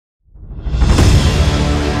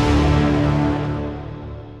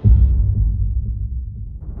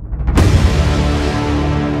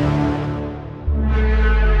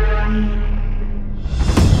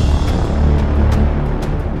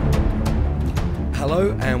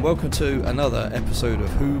Hello and welcome to another episode of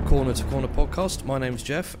Who Corner to Corner podcast. My name's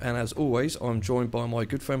Jeff and as always I'm joined by my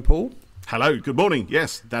good friend Paul. Hello, good morning.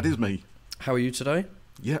 Yes, that is me. How are you today?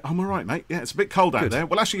 Yeah, I'm all right, mate. Yeah, it's a bit cold out there.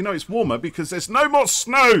 Well, actually, it's warmer because there's no more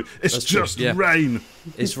snow. It's That's just true, yeah. rain.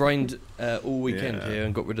 It's rained all weekend here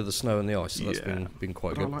and got rid of the snow and the ice, so that's been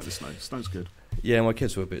quite good. I like the snow. Snow's good. Yeah, my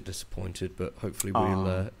kids were a bit disappointed, but hopefully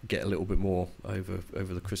we'll get a little bit more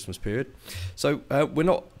over the Christmas period. So we're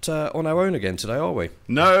not on our own again today, are we?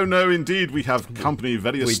 No, indeed. We have company,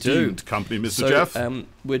 very esteemed company, Mr. Jeff.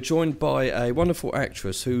 We're joined by a wonderful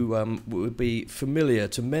actress who would be familiar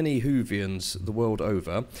to many Whovians the world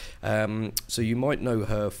over. So you might know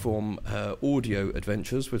her from her audio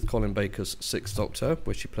adventures with Colin Baker's Sixth Doctor,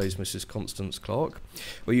 where she plays Mrs. Constance Clark.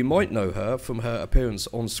 Or you might know her from her appearance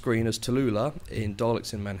on screen as Tallulah in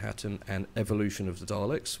Daleks in Manhattan and Evolution of the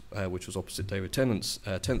Daleks, which was opposite David Tennant's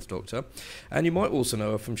 10th Doctor. And you might also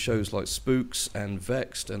know her from shows like Spooks and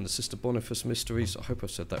Vexed and the Sister Boniface Mysteries. I hope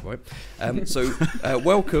I've said that right.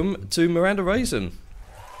 Welcome to Miranda Raison.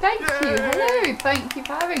 Thank you. Hello. Thank you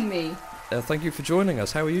for having me. Thank you for joining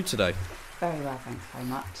us. How are you today? Very well, thanks very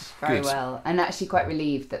much. Very well. And actually quite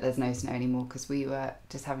relieved that there's no snow anymore, because we were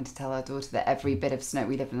just having to tell our daughter that every bit of snow,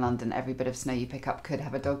 we live in London, every bit of snow you pick up could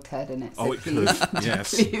have a dog turd in it. So it could,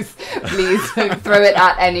 yes. Please don't throw it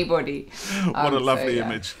at anybody. What a lovely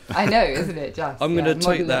image. I know, isn't it, just? I'm going to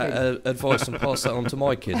take that advice and pass that on to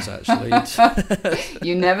my kids, actually.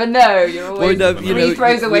 You never know. You're always three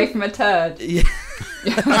throws away from a turd. Yeah.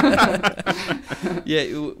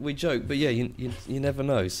 Yeah, we joke, but yeah, you never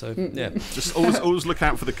know. So yeah, just always look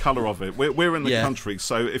out for the colour of it. We're in the country,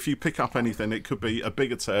 so if you pick up anything, it could be a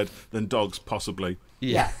bigger turd than dogs, possibly.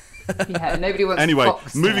 Yeah. Nobody wants. Anyway,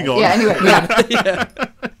 fox moving turd. on. Yeah.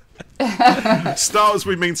 Anyway, Stars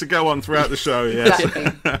we mean to go on throughout the show. Yes.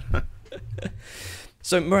 Exactly.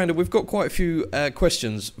 So, Miranda, we've got quite a few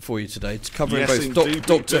questions for you today, covering Yes, both indeed,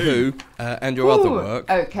 Doctor Who and your other work.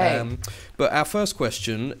 Okay. But our first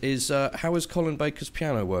question is, how is Colin Baker's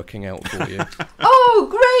piano working out for you? Oh,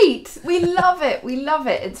 great! We love it.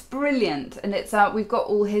 It's brilliant, and it's we've got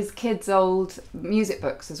all his kids' old music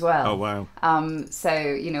books as well. Oh wow!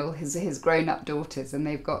 So his grown-up daughters, and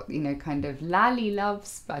they've got kind of Lally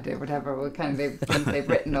loves, I don't know, whatever, or kind of they've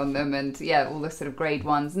written on them, and all the sort of grade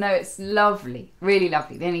ones. No, it's lovely, really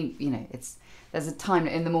lovely. The only there's a time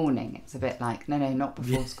in the morning. It's a bit like no, not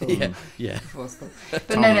before school. yeah. Before school.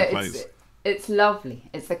 But no, it's lovely.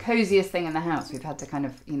 It's the coziest thing in the house. We've had to kind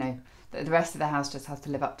of the rest of the house just has to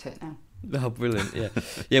live up to it now. Oh, brilliant!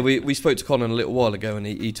 Yeah. We spoke to Colin a little while ago, and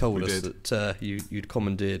he told us that you'd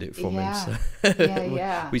commandeered it from him. So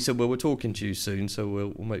we said, well, we're talking to you soon, so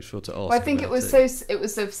we'll make sure to ask. Well, I think it was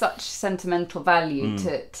of such sentimental value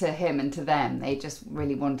to him and to them. They just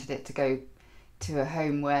really wanted it to go to a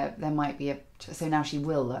home where there might be so now she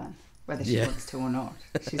will learn whether she wants to or not.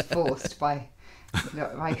 She's forced by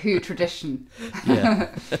Who tradition.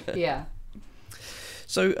 Yeah.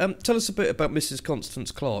 So tell us a bit about Mrs.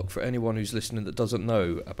 Constance Clark for anyone who's listening that doesn't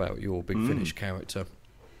know about your Big Finish character.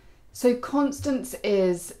 So Constance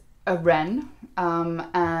is a wren,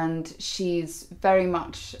 and she's very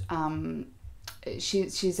much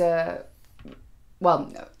she's a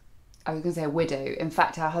I was going to say a widow. In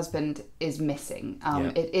fact, her husband is missing.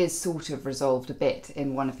 It is sort of resolved a bit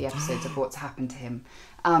in one of the episodes of what's happened to him.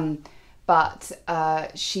 But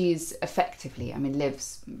she's effectively,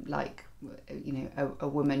 lives like, a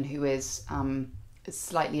woman who is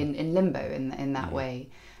slightly in limbo in that way.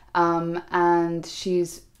 And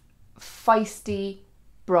she's feisty,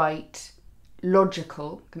 bright,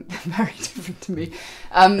 logical, very different to me,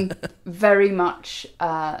 very much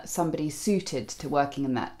somebody suited to working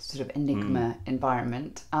in that sort of enigma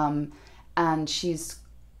environment. And she's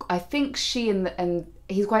quite a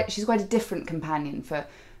different companion for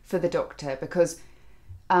the Doctor, because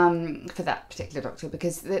for that particular Doctor,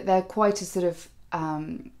 because they're quite a sort of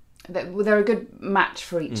they're a good match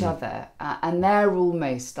for each other, and they're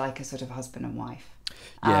almost like a sort of husband and wife.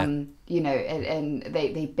 And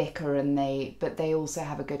they bicker but they also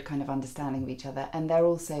have a good kind of understanding of each other, and they're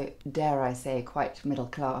also, dare I say, quite middle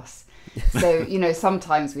class. So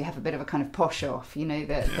sometimes we have a bit of a kind of posh off.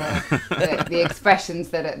 The expressions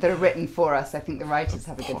that are written for us. I think the writers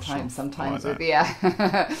have a good time sometimes with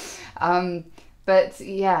I'm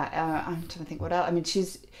trying to think what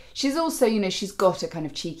else. She's also she's got a kind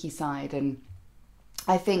of cheeky side, and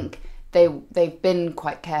I think they've been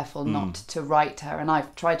quite careful not to write her, and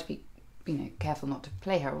I've tried to be careful not to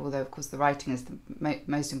play her, although of course the writing is the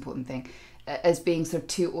most important thing, as being sort of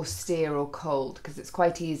too austere or cold, because it's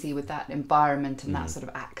quite easy with that environment and that sort of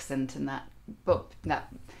accent and that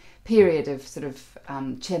period of sort of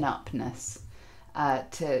chin-upness.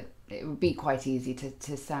 it would be quite easy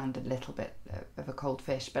to sound a little bit of a cold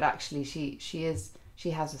fish, but actually she has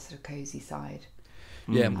a sort of cosy side.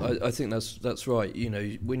 Yeah, I think that's right. You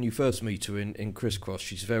know, when you first meet her in Crisscross,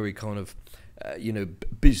 she's very kind of,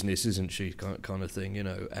 business, isn't she, kind of thing,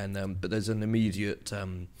 and but there's an immediate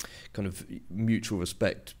kind of mutual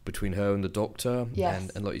respect between her and the Doctor, yes.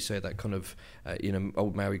 and like you say, that kind of,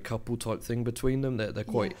 old married couple type thing between them. They're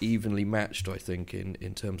quite evenly matched, I think,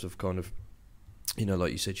 in terms of kind of,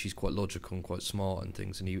 like you said, she's quite logical and quite smart and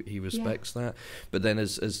things, and he respects that. But then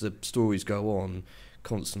as the stories go on,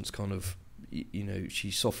 Constance kind of,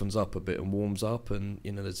 she softens up a bit and warms up, and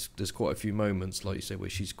there's quite a few moments, like you say, where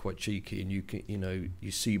she's quite cheeky, and you can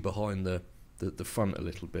you see behind the front a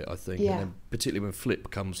little bit, I think. Yeah. And then particularly when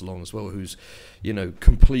Flip comes along as well, who's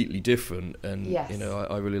completely different, and yes.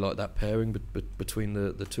 I really like that pairing between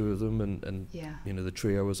the two of them, and the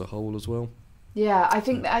trio as a whole as well. Yeah, I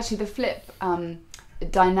think that actually the Flip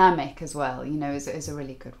dynamic as well, is a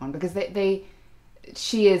really good one, because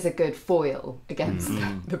she is a good foil against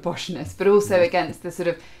the poshness, but also against the sort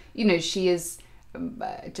of, she is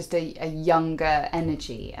just a younger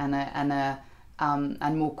energy and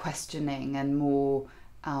more questioning and more,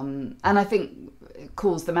 and I think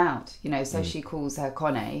calls them out, so she calls her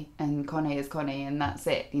Connie, and Connie is Connie, and that's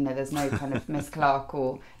it. There's no kind of Miss Clark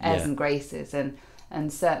or airs and graces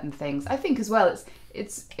and certain things. I think as well,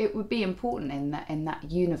 it would be important in that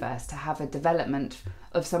universe to have a development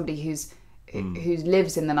of somebody who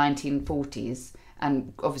lives in the 1940s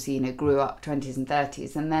and obviously grew up 20s and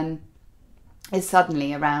 30s, and then is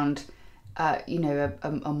suddenly around a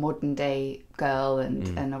modern day girl,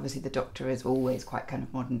 and obviously the Doctor is always quite kind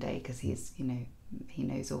of modern day, because he's he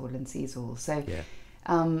knows all and sees all, so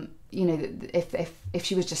if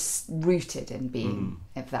she was just rooted in being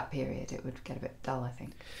of that period, it would get a bit dull, I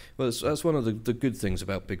think. Well, that's one of the good things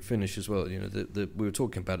about Big Finish as well. We were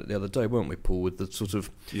talking about it the other day, weren't we, Paul? With the sort of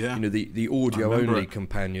the audio only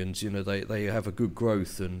companions. They have a good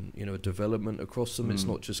growth and a development across them. It's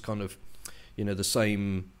not just kind of the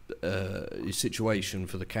same situation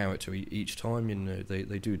for the character each time.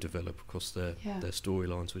 They do develop across their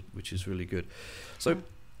storylines, which is really good. So.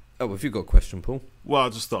 Oh, have you got a question, Paul? Well, I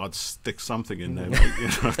just thought I'd stick something in there,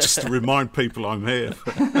 mate, just to remind people I'm here.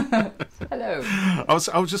 Hello. I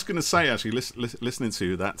was just going to say, actually, listening to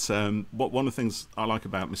you, that one of the things I like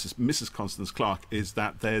about Mrs. Constance Clark is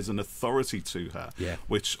that there's an authority to her,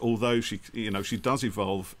 which, although she does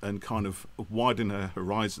evolve and kind of widen her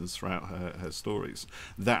horizons throughout her stories,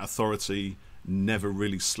 that authority never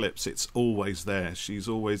really slips. It's always there. She's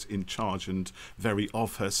always in charge and very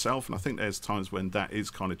of herself, and I think there's times when that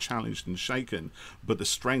is kind of challenged and shaken, but the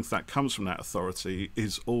strength that comes from that authority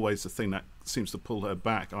is always the thing that seems to pull her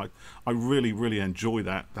back. I really, really enjoy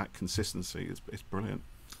that consistency. It's brilliant.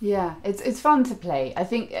 Yeah, it's fun to play. I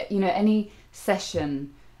think any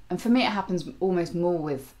session, and for me it happens almost more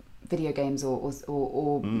with video games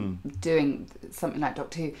or doing something like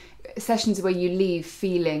Doctor Who, sessions where you leave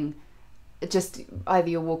feeling just either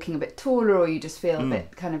you're walking a bit taller, or you just feel a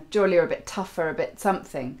bit kind of jollier, a bit tougher, a bit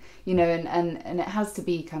something, and it has to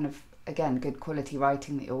be kind of, again, good quality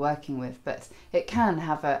writing that you're working with, but it can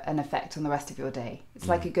have an effect on the rest of your day. It's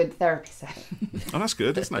like a good therapy session. Oh, that's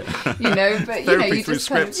good, isn't it? But therapy you through just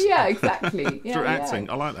kind of, scripts. Exactly. Through acting,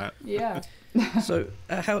 I like that. Yeah. So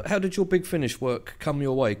how did your Big Finish work come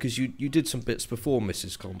your way? Because you did some bits before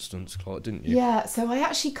Mrs. Constance Clark, didn't you? Yeah, so I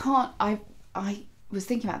actually can't, I was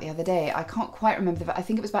thinking about the other day, I can't quite remember, I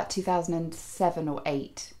think it was about 2007 or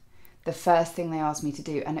 8, the first thing they asked me to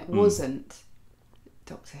do, and it wasn't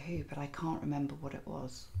Doctor Who, but I can't remember what it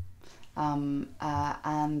was. And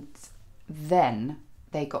then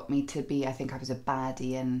they got me to be, I think I was a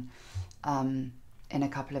baddie in a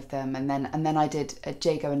couple of them, and then I did a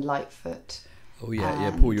Jago and Lightfoot. Oh yeah,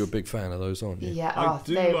 Paul, you're a big fan of those, aren't you? Yeah, I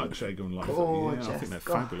do like Jago and Lightfoot. Yeah, I think they're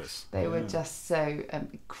fabulous. They were just so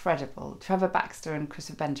incredible. Trevor Baxter and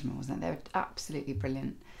Christopher Benjamin, wasn't it? They were absolutely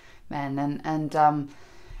brilliant men,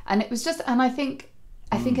 and it was just, and I think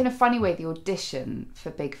in a funny way, the audition for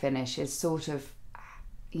Big Finish is sort of,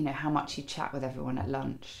 how much you chat with everyone at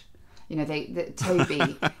lunch.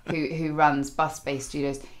 Toby, who runs Bus Bay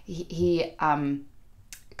Studios, he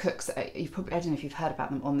cooks, I don't know if you've heard about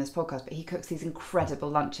them on this podcast, but he cooks these incredible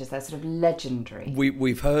lunches. They're sort of legendary.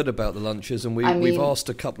 We've heard about the lunches, and we've asked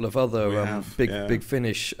a couple of other Big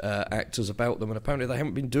Finish actors about them, and apparently they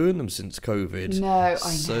haven't been doing them since COVID. No,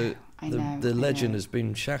 I know. The legend has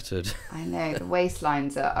been shattered. I know the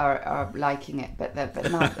waistlines are liking it, but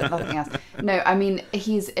nothing else. No, I mean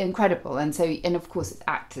he's incredible, and of course it's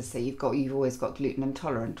actors. So you've always got gluten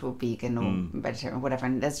intolerant or vegan or vegetarian or whatever,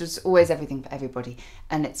 and there's just always everything for everybody.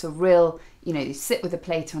 And it's a real, you sit with a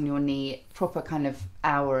plate on your knee, proper kind of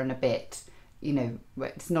hour and a bit.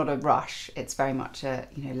 It's not a rush. It's very much a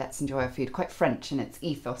let's enjoy our food. Quite French in its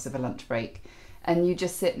ethos of a lunch break. And you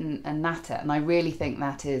just sit and natter, and I really think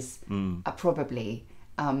that is probably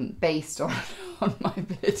based on my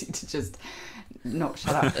ability to just not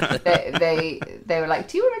shut up. They were like,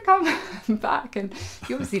 "Do you want to come back?" And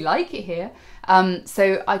you obviously like it here.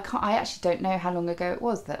 So I actually don't know how long ago it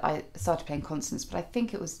was that I started playing Constance, but I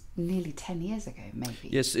think it was nearly 10 years ago, maybe.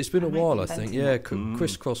 Yes, it's been a while, I think. Yeah,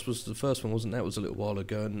 Crisscross was the first one, wasn't that? It was a little while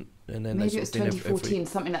ago, and then maybe it was 2014,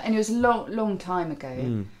 something like. And it was a long time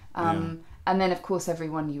ago. And then, of course, every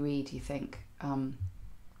one you read, you think,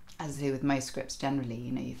 as I do with most scripts generally,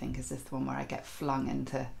 you think, is this the one where I get flung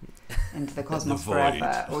into the cosmos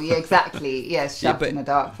forever? Or shoved in a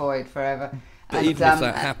dark void forever. But even if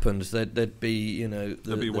that happened, there'd be, there'd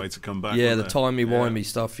be a way to come back. Yeah, the timey-wimey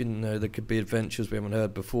stuff, there could be adventures we haven't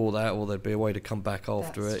heard before that, or there'd be a way to come back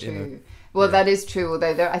after That's it. True. Well, that is true,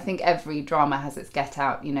 although I think every drama has its get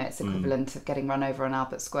out, its equivalent of getting run over on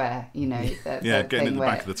Albert Square, getting in the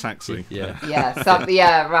back of the taxi.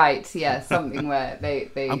 Something where they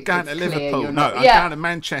I'm going to Liverpool, I'm going to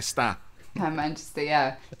Manchester.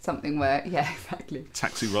 Manchester, something where, exactly.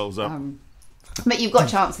 Taxi rolls up. But you've got a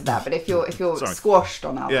chance of that, but if you're squashed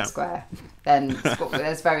on Albert Square, then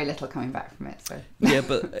there's very little coming back from it. So. Yeah,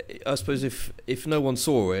 but I suppose if no one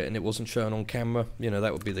saw it and it wasn't shown on camera,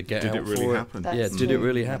 that would be the get out for it. Did it really happen? Did it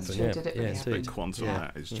really happen? Did it really happen? Big quantum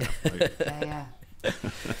that is just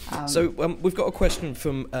So we've got a question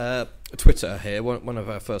from Twitter here, one of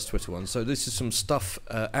our first Twitter ones. So this is some stuff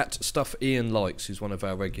at Stuff Ian Likes, who's one of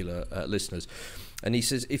our regular listeners. And he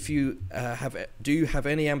says, do you have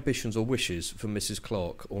any ambitions or wishes for Mrs.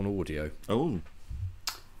 Clark on audio? Oh.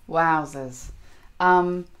 Wowzers.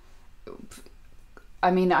 I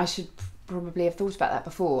mean, I should probably have thought about that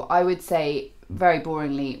before. I would say, very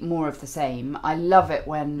boringly, more of the same. I love it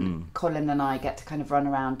when Colin and I get to kind of run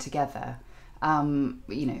around together. In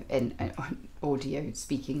audio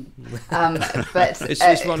speaking, but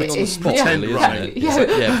it's running on the spot, really, isn't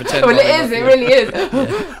it? Well, it really is.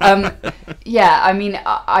 I mean,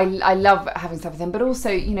 I love having stuff with him, but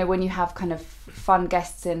also, when you have kind of fun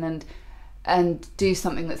guests in and do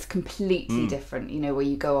something that's completely different, where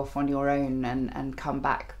you go off on your own and come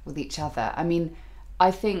back with each other. I mean,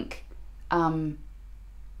 I think I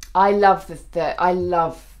love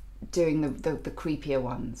doing the creepier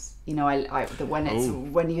ones,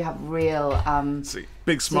 when you have real see,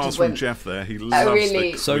 big smiles from Jeff there. He loves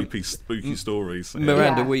the creepy, spooky stories.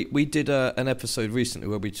 Miranda, we did an episode recently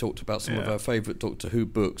where we talked about some of our favourite Doctor Who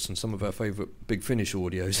books and some of our favourite Big Finish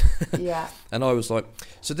audios. And I was like,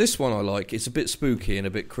 so this one I like, it's a bit spooky and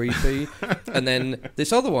a bit creepy, and then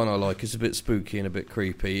this other one I like is a bit spooky and a bit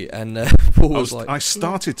creepy. And Paul was like, I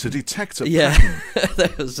started to detect a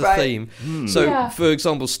that was the theme. So, for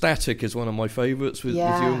example, Static is one of my favourites with you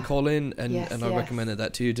and Colin, and I recommended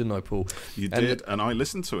that to you, didn't I, Paul? You did, and I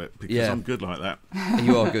listened to it because I'm good like that.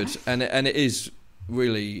 You are good, and it is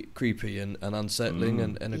really creepy and unsettling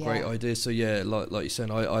and a great idea. So like you're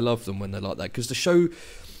saying, I love them when they're like that, because the show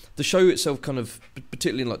itself kind of,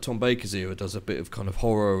 particularly in like Tom Baker's era, does a bit of kind of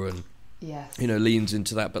horror and leans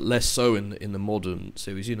into that, but less so in the modern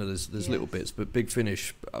series. There's little bits, but Big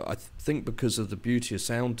Finish, I think because of the beauty of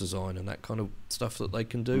sound design and that kind of stuff that they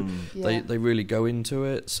can do, they really go into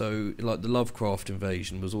it. So like the Lovecraft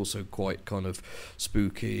Invasion was also quite kind of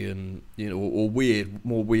spooky and or weird,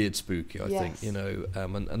 more weird spooky, I think,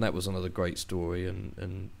 and that was another great story,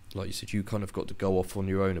 and like you said, you kind of got to go off on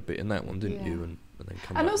your own a bit in that one, didn't you, and then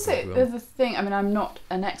come back. And also the thing, I mean, I'm not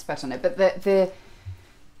an expert on it, but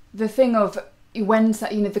the thing of when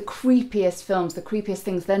the creepiest films, the creepiest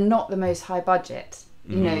things, they're not the most high budget.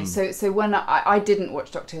 So when I didn't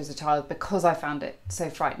watch Doctor Who as a child because I found it so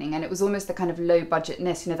frightening, and it was almost the kind of low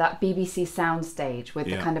budgetness, that BBC soundstage with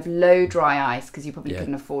the kind of low dry ice, because you probably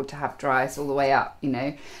couldn't afford to have dry ice all the way up,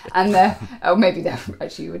 and or maybe there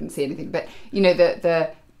actually you wouldn't see anything, but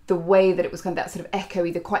the way that it was kind of that sort of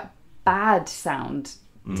echoey, the quite bad sound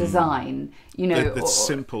design, the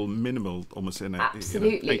simple, minimal, almost in it.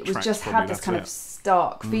 Absolutely, it was just had this kind of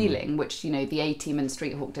stark feeling, which the A-Team and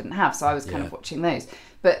Street Hawk didn't have. So I was kind of watching those.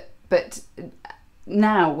 But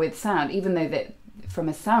now with sound, even though that from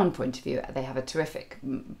a sound point of view they have a terrific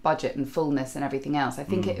budget and fullness and everything else, I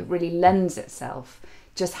think it really lends itself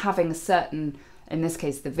just having a certain, in this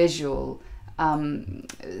case, the visual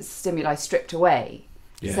stimuli stripped away,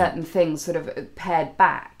 certain things sort of pared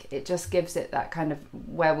back, it just gives it that kind of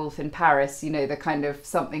Werewolf in Paris, the kind of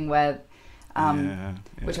something where,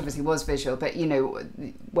 which obviously was visual, but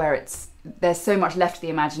where there's so much left to the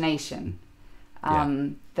imagination,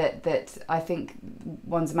 that I think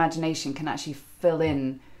one's imagination can actually fill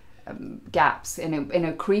in gaps in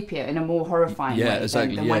a creepier, in a more horrifying way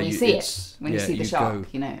exactly. than when you see it, when you see the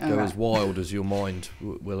shark. Go as wild as your mind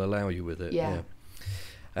will allow you with it.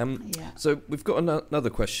 So we've got another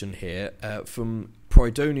question here from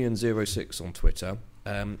Pridonian06 on Twitter.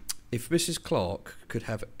 If Mrs. Clark could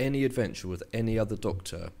have any adventure with any other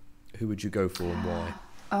Doctor, who would you go for and why?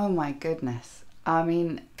 Oh my goodness! I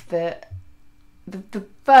mean, the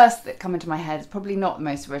first that come into my head is probably not the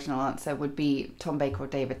most original answer. Would be Tom Baker or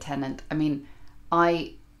David Tennant. I mean,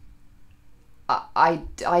 I've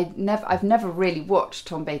never really watched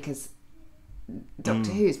Tom Baker's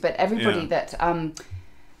Doctor Who's, but everybody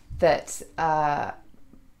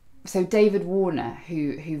so David Warner,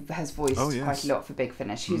 who has voiced quite a lot for Big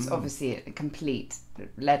Finish, who's obviously a complete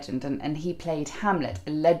legend, and he played Hamlet,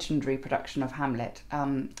 a legendary production of Hamlet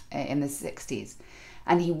in the 60s,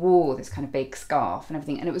 and he wore this kind of big scarf and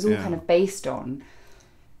everything, and it was all kind of based on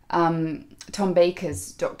Tom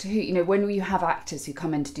Baker's Doctor Who. When you have actors who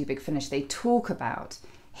come in to do Big Finish, they talk about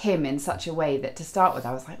him in such a way that to start with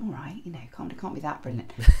I was like, all right, it can't be that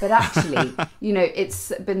brilliant, but actually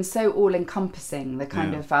it's been so all-encompassing, the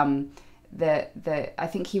kind of I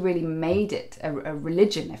think he really made it a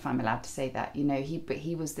religion, if I'm allowed to say that.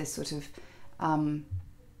 He was this sort of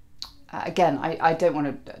again, I don't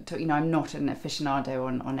want to talk, I'm not an aficionado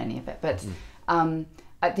on any of it, but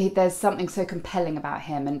there's something so compelling about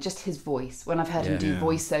him, and just his voice. When I've heard him do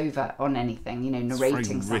voiceover on anything,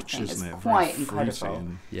 narrating something, it's quite incredible.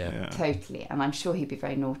 Totally. And I'm sure he'd be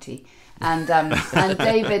very naughty. And and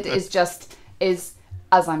David is,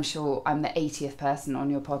 as I'm sure I'm the 80th person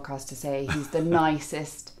on your podcast to say, he's the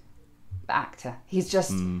nicest actor. He's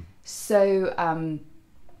just so,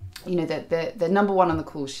 the number one on the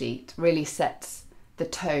call sheet really sets the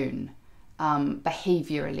tone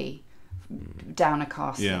behaviourally down a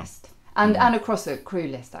cast list and across a crew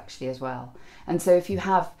list actually as well. And so if you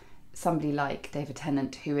have somebody like David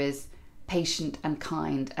Tennant, who is patient and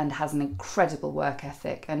kind and has an incredible work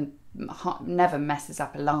ethic and never messes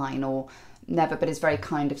up a line, but is very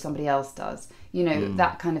kind if somebody else does,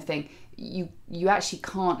 that kind of thing, you actually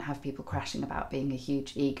can't have people crashing about being a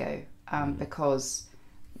huge ego, because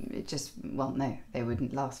it just, no, they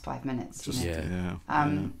wouldn't last 5 minutes.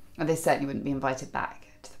 And they certainly wouldn't be invited back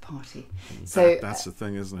to the party. So that's the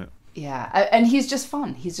thing, isn't it? And he's just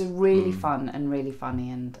fun. He's just really fun and really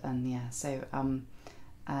funny, and so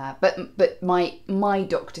but my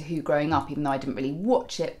Doctor Who growing up, even though I didn't really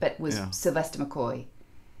watch it, but was Sylvester McCoy.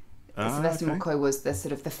 Sylvester McCoy was the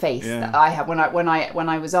sort of the face that I had when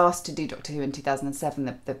I was asked to do Doctor Who in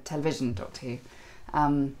 2007, the television Doctor Who.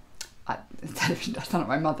 Television, I sound like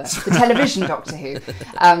my mother. The television Doctor Who.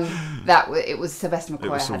 It was Sylvester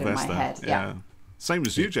McCoy I had in my head. Yeah. Same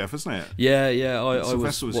as you, Jeff, isn't it? Yeah. I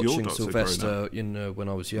was watching Sylvester, when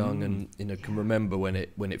I was young, and can remember when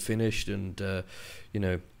it finished, and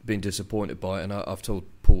being disappointed by it. And I've told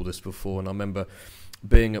Paul this before, and I remember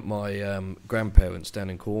being at my grandparents down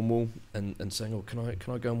in Cornwall and saying, "Oh, can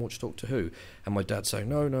I go and watch Doctor Who?" And my dad saying,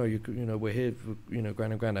 "No, we're here,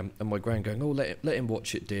 Gran and Grandad." And my gran going, "Oh, let him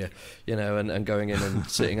watch it, dear," and going in and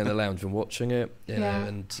sitting in the lounge and watching it,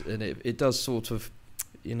 and it does sort of,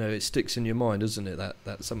 it sticks in your mind, doesn't it?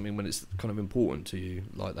 That's something when it's kind of important to you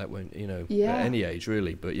like that, when at any age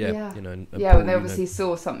really. But and Paul, when they obviously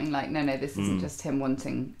saw something like, no, this isn't just him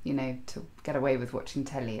wanting, to get away with watching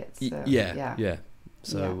telly. It's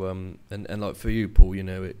So and like for you, Paul,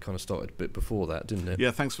 it kind of started a bit before that, didn't it?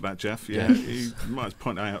 Yeah, thanks for that, Jeff. Yeah, you might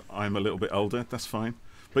point out I'm a little bit older. That's fine.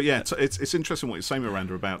 But it's interesting what you're saying,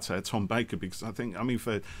 Miranda, about Tom Baker, because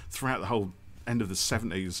for throughout the whole end of the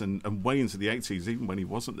 70s and way into the 80s, even when he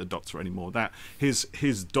wasn't the Doctor anymore, that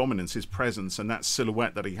his dominance, his presence, and that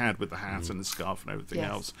silhouette that he had with the hat and the scarf and everything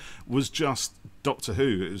else was just Doctor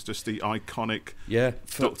Who. It was just the iconic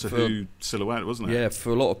Doctor Who silhouette, wasn't it? Yeah,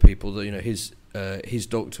 for a lot of people, that his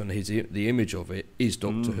Doctor and the image of it is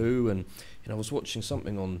Doctor Who. And I was watching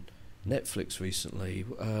something on Netflix recently,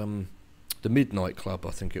 the Midnight Club,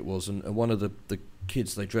 I think it was, and one of the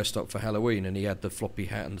kids, they dressed up for Halloween, and he had the floppy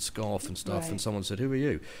hat and the scarf and stuff, and someone said, "Who are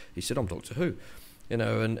you?" He said, "I'm Doctor Who."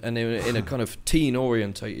 And in a kind of teen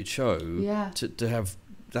orientated show, to have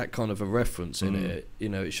that kind of a reference in it,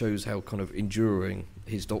 it shows how kind of enduring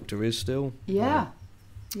his Doctor is still.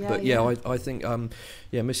 But I think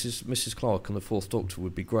Mrs. Clark and the Fourth Doctor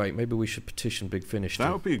would be great. Maybe we should petition Big Finish to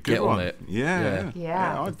that would be a good get one. on it.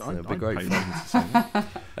 I'd be great fun.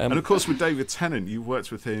 And of course, with David Tennant, you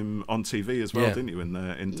worked with him on TV as well, didn't you? In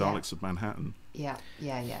Daleks of Manhattan. Yeah.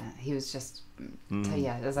 He was just,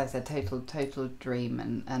 as I said, total dream,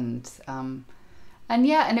 and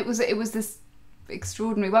it was this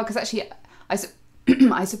extraordinary. Well, because actually, I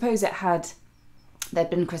suppose there'd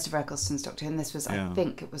been Christopher Eccleston's Doctor, and this was, I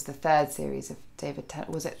think, it was the third series of David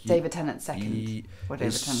Tennant. Was it David Tennant's second or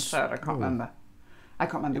David Tennant's third? I can't remember.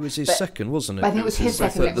 It was his second, wasn't it? I think it was his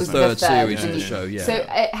second. It was the third series of the show. Yeah. So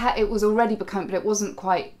it was already become, but it wasn't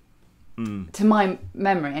quite. To my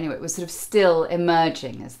memory, anyway, it was sort of still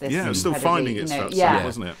emerging as this. Yeah, it was still finding its stuff,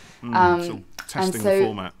 wasn't it? Still testing the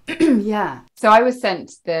format. Yeah. So I was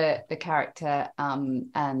sent the character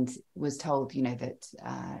and was told, that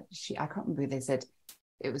I can't remember who they said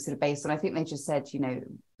it was sort of based on. I think they just said,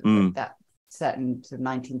 that certain sort of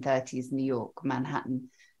 1930s New York, Manhattan.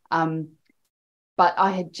 But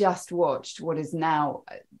I had just watched what has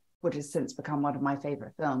since become one of my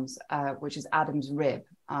favourite films, which is Adam's Rib,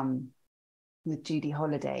 with Judy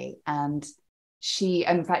Holliday. And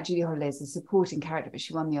in fact, Judy Holliday is a supporting character, but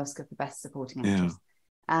she won the Oscar for Best Supporting Actress.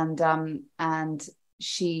 And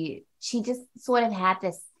she just sort of had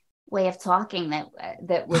this way of talking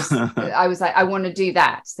that was I was like, I want to do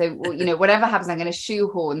that. So whatever happens, I'm going to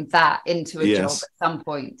shoehorn that into a job at some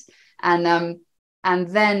point. And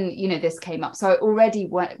then this came up. So already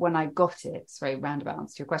when I got it, it's very roundabout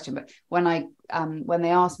answer to your question, but when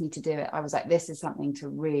they asked me to do it, I was like, this is something to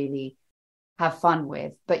really have fun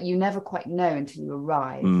with. But you never quite know until you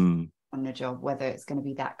arrive on a job whether it's going to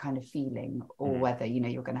be that kind of feeling, or whether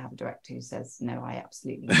you're going to have a director who says, no, I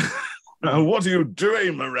absolutely what are you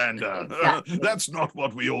doing, Miranda? Exactly. That's not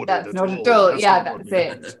what we ordered. That's not at all. That's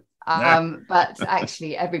it. But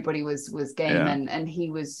actually everybody was game, and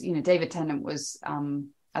he was, David Tennant was,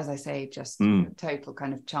 as I say, just total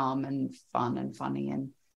kind of charm and fun and funny,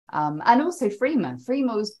 and also Freema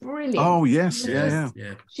was brilliant. Oh yes,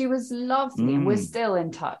 she was lovely, and we're still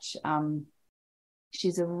in touch.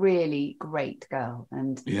 She's a really great girl,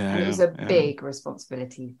 and it was a big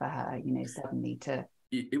responsibility for her, suddenly to.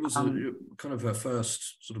 It was kind of her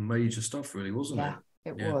first sort of major stuff, really, wasn't it?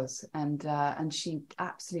 It was, and she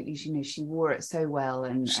absolutely, she wore it so well,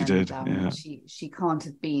 and she did. She can't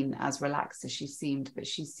have been as relaxed as she seemed, but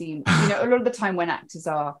she seemed, a lot of the time when actors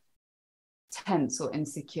are tense or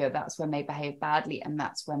insecure, that's when they behave badly, and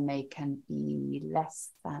that's when they can be less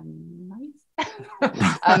than nice.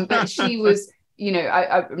 But she was,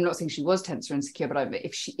 I'm not saying she was tense or insecure, but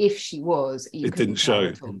if she was, it didn't show.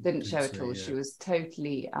 Didn't show at all. She was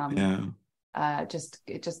totally.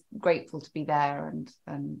 Just grateful to be there,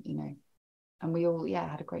 and we all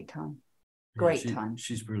had a great time. Time.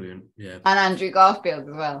 She's brilliant. Yeah. And Andrew Garfield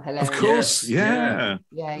as well. Hilarious. Of course. Yeah.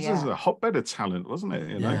 This is a hotbed of talent, wasn't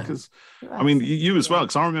it? Because I mean, you as well.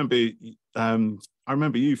 Because I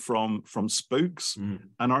remember you from Spooks, and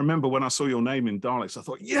I remember when I saw your name in Daleks, I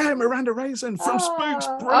thought, Miranda Raison from Spooks,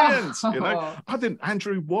 brilliant. I didn't,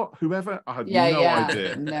 Andrew, whoever, I had no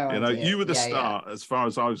idea. You were the star as far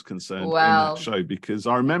as I was concerned in that show, because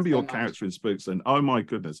I remember your character in Spooks, and oh my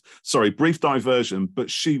goodness, sorry, brief diversion, but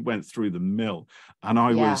she went through the mill, and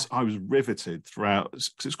I was riveted throughout.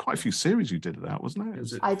 Because it's quite a few series you did of that, wasn't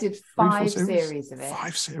it? I did 5 series of it.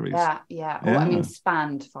 5 series.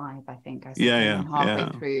 Spanned 5, I think. I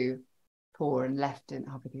halfway through 4 and left in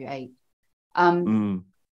halfway through 8.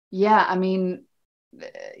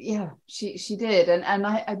 She did, and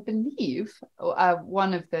I believe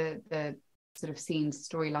one of the sort of scenes,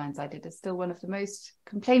 storylines I did is still one of the most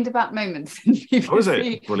complained about moments in BBC. Oh, is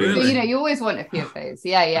it? Brilliant. You always want a few of those.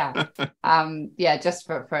 Just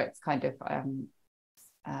for its kind of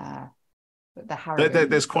the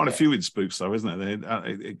there's quite a few in Spooks, though, isn't there?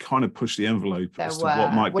 It kind of pushed the envelope as to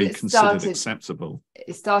what might be considered acceptable.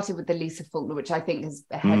 It started with the Lisa Faulkner, which I think is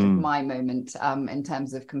ahead of my moment in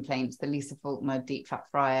terms of complaints. The Lisa Faulkner Deep Fat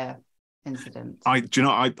Fryer incident.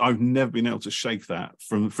 I've never been able to shake that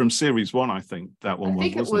from series 1. I think that one. I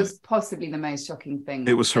think it was possibly the most shocking thing.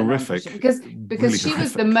 It was horrific because really she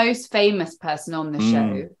was the most famous person on the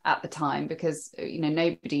show at the time, because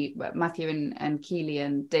nobody, Matthew and Keeley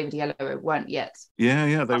and David Yellow weren't yet.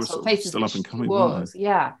 They were still up and coming.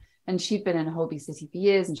 And she'd been in Holby City for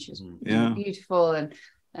years, and she was beautiful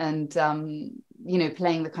and playing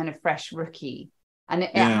the kind of fresh rookie. And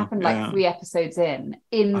it happened 3 episodes in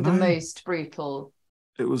the most brutal.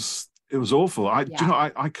 It was awful. I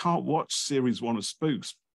can't watch series 1 of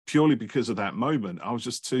Spooks purely because of that moment. I was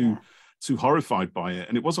just too too horrified by it.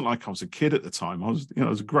 And it wasn't like I was a kid at the time. I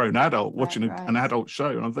was a grown adult watching an adult show,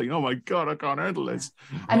 and I'm thinking, oh my God, I can't handle this.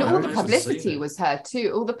 And all the publicity was her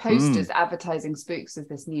too. All the posters advertising Spooks as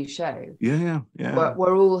this new show.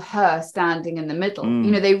 Were all her standing in the middle.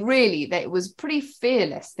 You know, it was a pretty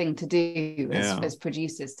fearless thing to do as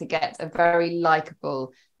producers, to get a very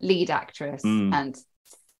likable lead actress and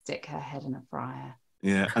stick her head in a fryer.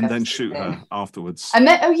 Yeah, and then shoot her afterwards. And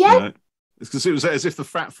then, you know, because it was as if the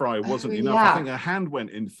fat fryer wasn't enough. I think her hand went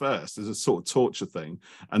in first as a sort of torture thing,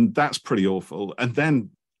 and that's pretty awful. And then,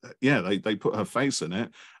 they put her face in it,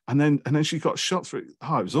 and then she got shot through.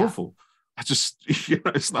 Oh, it was awful. I just,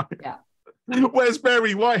 it's like, where's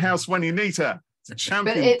Mary Whitehouse when you need her? It's a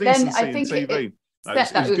champion decency in TV.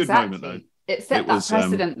 It was a good moment, though. It set that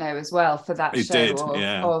precedent, though, as well, for that show. It did,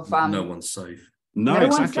 no one's safe. No,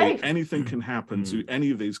 exactly. Anything can happen to any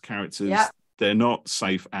of these characters. Yeah. They're not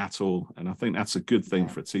safe at all, and I think that's a good thing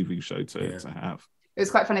for a TV show to have. It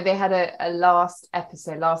was quite funny. They had a last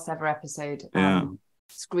ever episode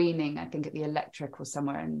screening, I think at the Electric or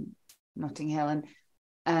somewhere in Notting Hill,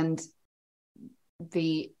 and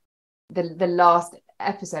the last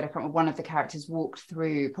episode, I can't remember, one of the characters walked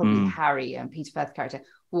through, probably Harry and Peter Firth's character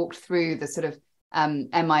walked through the sort of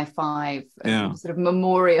MI5 sort of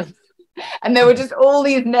memorial, and there were just all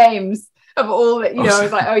these names of all that, you know. I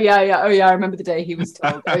was like, oh yeah, I remember the day he was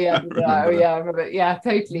told. I remember,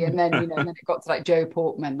 totally. And then, and then it got to like Joe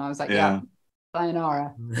Portman, and I was like,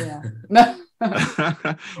 sayonara.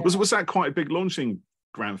 Was that quite a big launching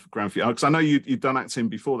ground for you? Because I know you'd done acting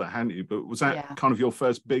before that, hadn't you? But was that kind of your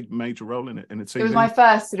first big major role in a TV? It was my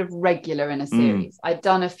first sort of regular in a series. I'd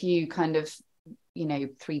done a few kind of,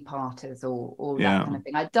 3-parters or that kind of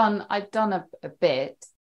thing. I'd done a bit,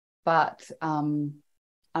 but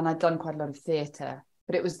and I'd done quite a lot of theatre,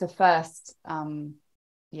 but it was the first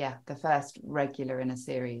the first regular in a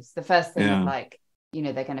series. The first thing of like,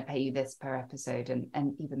 they're going to pay you this per episode,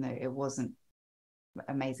 and even though it wasn't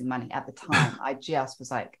amazing money at the time, I just was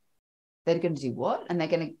like, they're going to do what? And they're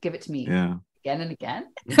going to give it to me again and again.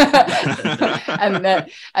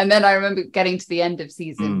 and then I remember getting to the end of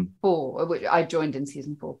season 4, which I joined in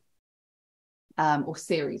season 4. Or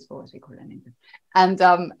series 4, as we call it in England,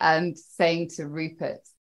 and saying to Rupert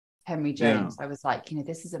Henry Jones, I was like,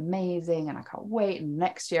 this is amazing, and I can't wait. And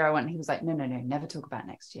next year I went, and he was like, no, never talk about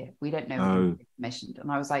next year. We don't know when we'll be commissioned.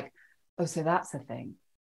 And I was like, oh, so that's a thing,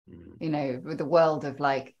 with the world of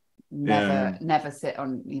like never sit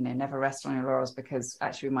on, never rest on your laurels, because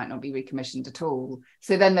actually we might not be recommissioned at all.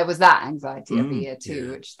 So then there was that anxiety every year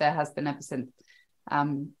too, which there has been ever since.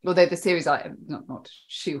 Although the series I not to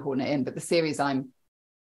shoehorn it in, but the series I'm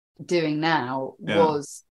doing now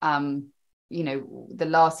was the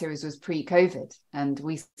last series was pre-COVID, and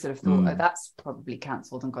we sort of thought, oh, that's probably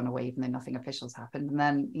cancelled and gone away, even though nothing official's happened, and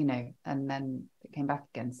then and then it came back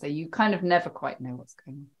again, so you kind of never quite know what's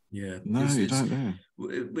going on. No, you don't know.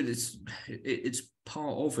 But it's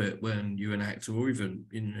part of it when you're an actor, or even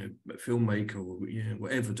a filmmaker, or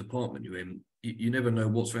whatever department you're in. You never know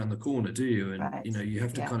what's around the corner, do you? And you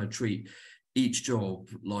have to kind of treat each job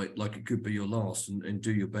like it could be your last, and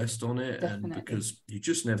do your best on it. Definitely. And because you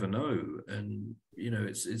just never know, and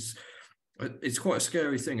it's quite a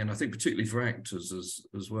scary thing, and I think particularly for actors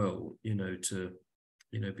as well, to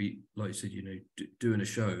be, like you said, doing a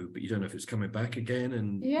show, but you don't know if it's coming back again,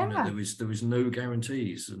 and there is no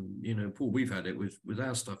guarantees. And Paul, we've had it with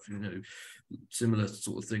our stuff, similar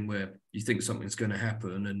sort of thing where you think something's going to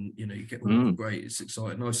happen, and you get great, it's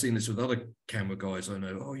exciting. I've seen this with other camera guys I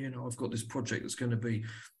know. Oh, I've got this project that's going to be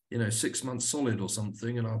 6 months solid or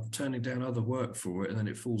something, and I'm turning down other work for it, and then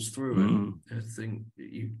it falls through. And I think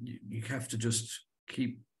you have to just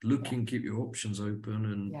keep looking, keep your options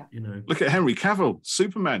open, and look at Henry Cavill,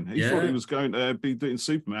 Superman. He thought he was going to be doing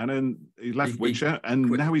Superman, and he left Witcher, and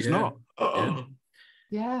now he's not. I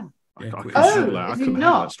couldn't handle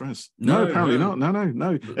that stress. No, apparently not.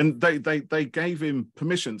 No. And they gave him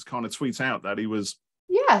permission to kind of tweet out that he was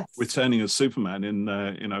returning as Superman in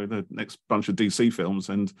the next bunch of DC films,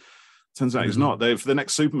 and turns out he's not. For the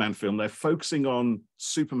next Superman film, they're focusing on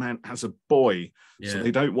Superman as a boy. So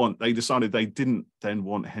they decided they didn't then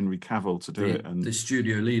want Henry Cavill to do it. And the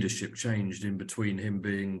studio leadership changed in between him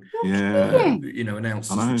being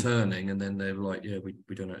announced as returning, and then they were like,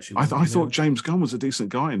 we don't actually. I thought James Gunn was a decent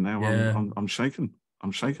guy, and now I'm shaken.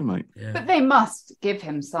 I'm shaken, mate. But they must give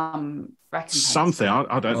him some recompense. Something.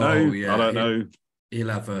 I don't know. I don't know. He'll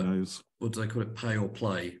have what do they call it? Pay or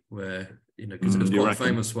play, where because it was quite a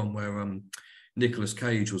famous one where Nicolas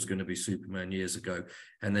Cage was going to be Superman years ago,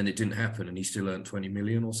 and then it didn't happen, and he still earned 20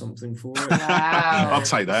 million or something for it. Wow. I'll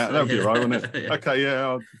take that. That'll be right, wouldn't it?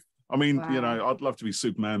 Okay, I mean, Wow. you know, I'd love to be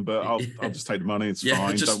Superman, but I'll just take the money. It's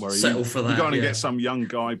fine. Just Don't worry. settle for that. You go on and get some young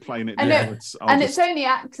guy playing it now. It's only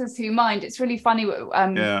actors who mind. It's really funny.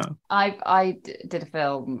 I did a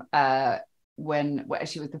film when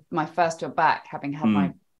actually was my first job back, having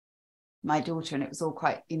had my daughter, and it was all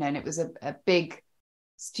quite, you know, and it was a big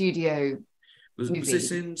studio. Was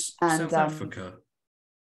this in South Africa?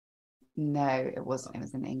 No, it wasn't. It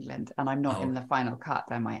was in England, and I'm not in the final cut,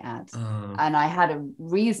 I might add. And I had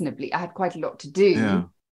quite a lot to do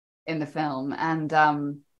in the film, and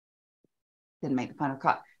didn't make the final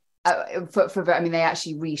cut. They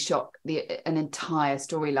actually reshot an entire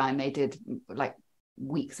storyline. They did like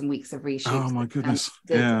weeks and weeks of reshoots. Oh my goodness!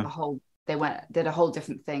 Did a whole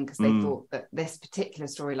different thing because they thought that this particular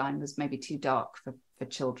storyline was maybe too dark for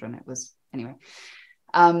children. It was anyway,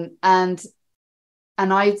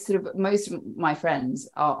 and I sort of, most of my friends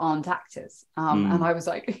aren't actors, and I was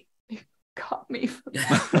like, cut me from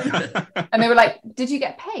that. And they were like, did you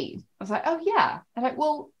get paid? I was like, oh yeah. They're like,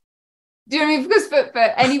 well, do you know what I mean? Because for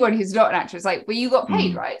anyone who's not an actor, it's like, well, you got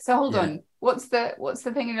paid, right? So hold on, what's the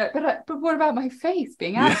thing? And you're like, but what about my face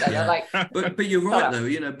being out there? They're like, but you're right though,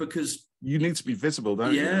 you know, because you need to be visible,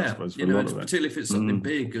 don't you? I suppose, you know, particularly if it's something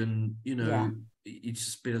big, and you know, you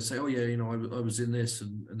just be able to say, oh yeah, you know, I was in this,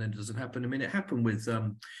 and then it doesn't happen. I mean, it happened with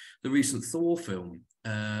the recent Thor film.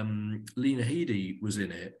 Lena Headey was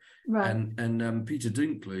in it, right, and Peter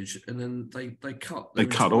Dinklage, and then they cut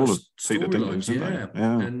all of Peter Dinklage, didn't they?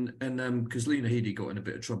 And because Lena Headey got in a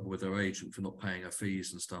bit of trouble with her agent for not paying her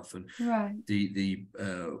fees and stuff, and the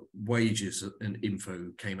wages and info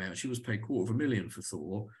came out. She was paid $250,000 for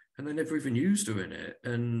Thor, and they never even used her in it.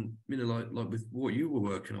 And you know, like with what you were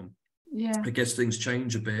working on. I guess things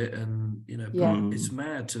change a bit, and you know, it's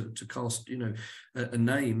mad to cast, you know, a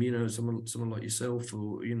name, you know, someone like yourself,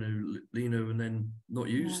 or you know, Lena, and then not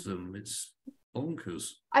use them. It's bonkers.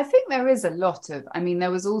 I think there is a lot of. I mean,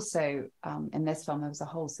 there was also in this film there was a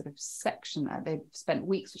whole sort of section that they spent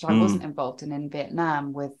weeks, which I wasn't involved in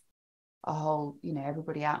Vietnam, with a whole, you know,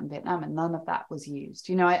 everybody out in Vietnam, and none of that was used.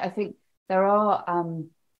 You know, I think there are,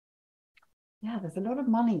 there's a lot of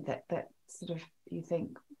money that sort of you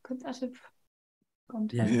think. Could that have gone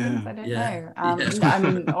to things? I don't know. I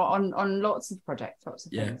mean, on lots of projects, lots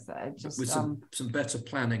of things that are just with some better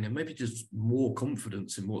planning, and maybe just more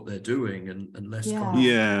confidence in what they're doing, and less.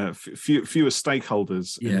 Fewer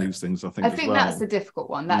stakeholders in these things. I think that's the difficult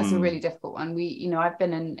one. That's a really difficult one. I've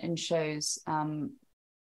been in shows.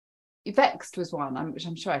 Vexed was one, which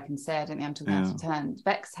I'm sure I can say. I don't think I'm talking out of turn.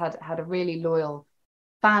 Vexed had a really loyal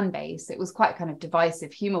fan base. It was quite kind of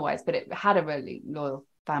divisive humor-wise, but it had a really loyal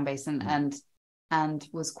fan base and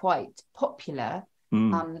was quite popular,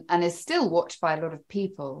 and is still watched by a lot of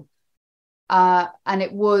people, and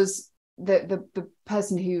it was the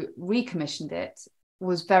person who recommissioned it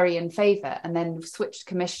was very in favor, and then switched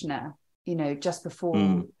commissioner, you know, just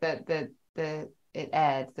before it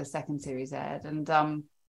aired, the second series aired, and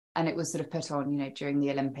it was sort of put on, you know, during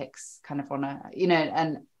the Olympics, kind of on a, you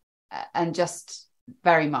know, and just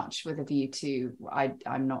very much with a view to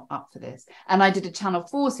I'm not up for this. And I did a Channel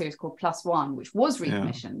 4 series called Plus One, which was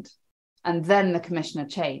recommissioned, and then the commissioner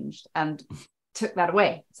changed and took that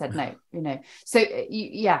away, said no, you know. So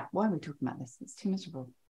why are we talking about this? It's too miserable.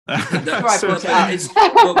 It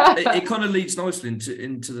kind of leads nicely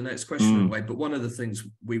into the next question in a way. But one of the things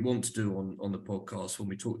we want to do on the podcast when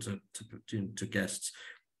we talk to guests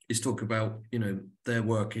is talk about, you know, their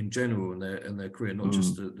work in general and their career, not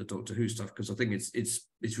just the Doctor Who stuff, because I think it's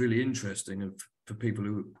really interesting, and for people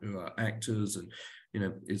who are actors, and you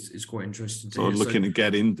know, it's quite interesting. Looking to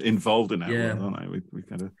get involved in that world, aren't they? We've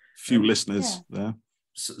got a few listeners there.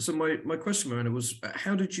 So my question, Miranda, was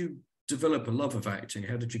how did you develop a love of acting?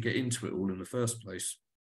 How did you get into it all in the first place?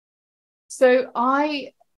 So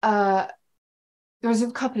there was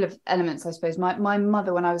a couple of elements, I suppose. My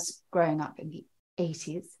mother, when I was growing up in the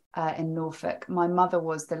 80s in Norfolk, my mother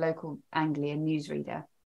was the local Anglian newsreader.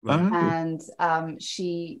 And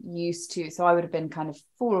she used to, so I would have been kind of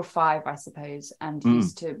 4 or 5, I suppose, and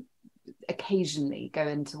used to occasionally go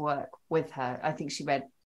into work with her. I think she read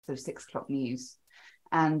sort of 6 o'clock news,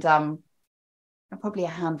 and probably a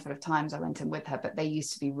handful of times I went in with her, but they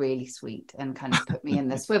used to be really sweet and kind of put me in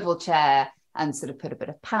the swivel chair and sort of put a bit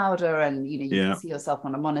of powder, and you know, you can see yourself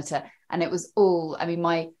on a monitor, and it was all, I mean,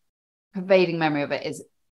 my pervading memory of it is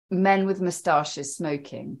men with moustaches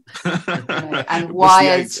smoking, and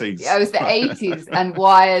wires. It was the 80s, and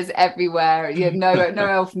wires everywhere. No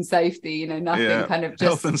health and safety. Nothing. Kind of just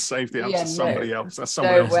health and safety up to somebody else. That's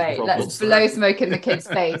someone else's way. problem. Let's blow smoke in the kid's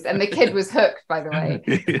face, and the kid was hooked, by the way.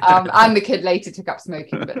 And the kid later took up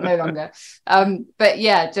smoking, but no longer. But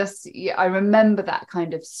I remember that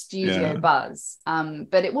kind of studio buzz.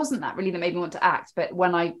 But it wasn't that really that made me want to act. But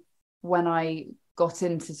when I got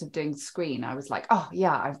into sort of doing screen, I was like, oh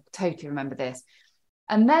yeah, I totally remember this.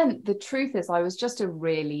 And then the truth is, I was just a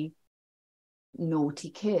really naughty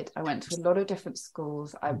kid. I went to a lot of different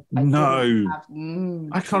schools. I can't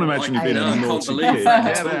imagine you being a naughty kid.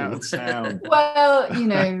 Get out of town. Well,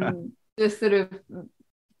 just sort of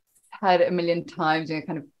heard it a million times,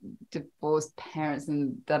 kind of divorced parents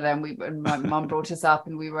and my mum brought us up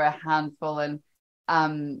and we were a handful, and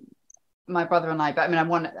my brother and I, but I mean, I'm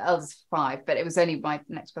one eldest 5, but it was only my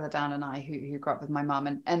next brother Dan and I who grew up with my mum,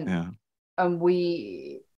 and I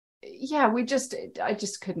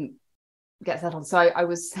just couldn't get settled. So I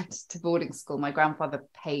was sent to boarding school. My grandfather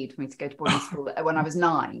paid for me to go to boarding school when I was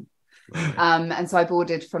 9. Right. And so I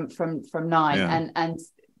boarded from 9, and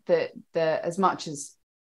the as much as,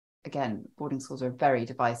 again, boarding schools are a very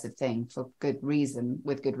divisive thing with good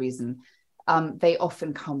reason. They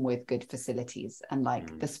often come with good facilities and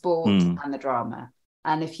the sport and the drama.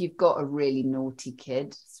 And if you've got a really naughty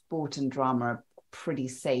kid, sport and drama are pretty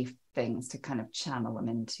safe things to kind of channel them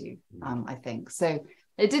into, I think. So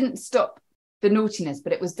it didn't stop the naughtiness,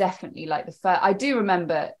 but it was definitely the first. I do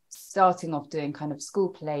remember starting off doing kind of school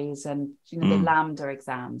plays and, the Lambda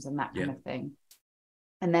exams and that kind of thing.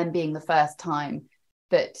 And then being the first time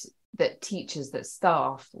that teachers, that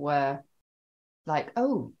staff were like,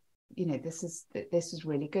 oh, this is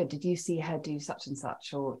really good. Did you see her do such and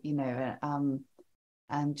such? Or,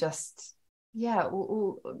 and just,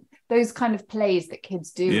 all those kind of plays that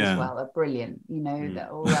kids do as well are brilliant.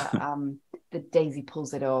 The Daisy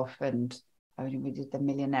Pulls It Off, and we did The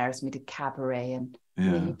Millionaires, and we did Cabaret, and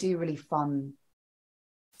you do really fun.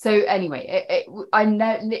 So anyway, I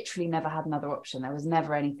literally never had another option. There was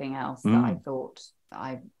never anything else that I thought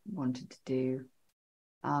I wanted to do.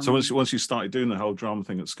 So once you started doing the whole drama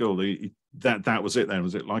thing at school, that was it then?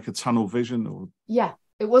 Was it like a tunnel vision? Or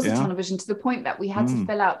it was a tunnel vision, to the point that we had to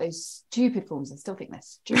fill out those stupid forms. I still think they're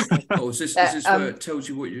stupid. Is this where it tells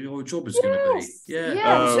you what your job is going to be? Yeah.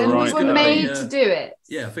 Yes, and we were made to do it.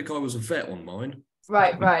 Yeah, I think I was a vet on mine.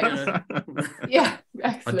 Right. Yeah,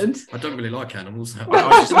 excellent. I don't really like animals.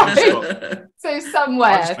 So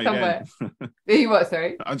somewhere. You what,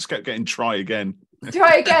 sorry? I just kept getting try again.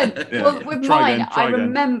 Well, with mine, I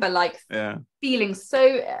remember feeling so,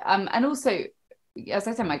 and also, as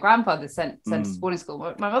I said, my grandfather sent us to boarding school.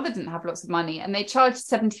 My mother didn't have lots of money, and they charged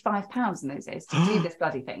 £75 in those days to do this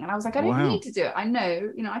bloody thing. And I was like, I don't need to do it. I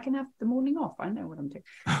know, I can have the morning off. I know what I'm doing.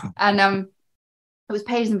 And it was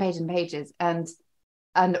pages and pages and pages,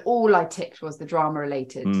 and all I ticked was the drama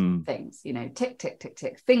related things. Tick, tick, tick,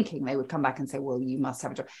 tick, thinking they would come back and say, well, you must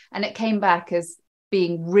have a job. And it came back as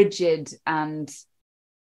being rigid and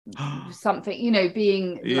something,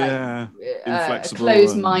 being inflexible,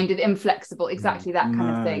 closed-minded, inflexible, exactly that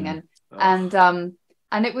kind of thing.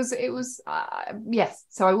 And it was yes.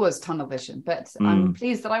 So I was tunnel vision, but I'm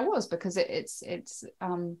pleased that I was, because it's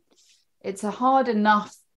a hard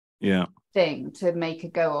enough thing to make a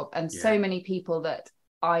go of, and so many people that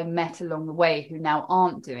I met along the way who now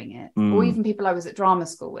aren't doing it, or even people I was at drama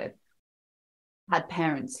school with, had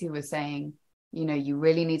parents who were saying, you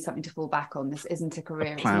really need something to fall back on. This isn't a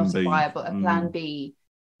career. It's not viable. A plan B.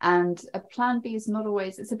 And a plan B is not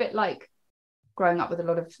always, it's a bit like growing up with a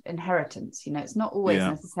lot of inheritance. It's not always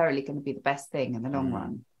necessarily going to be the best thing in the long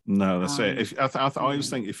run. No, that's it. I always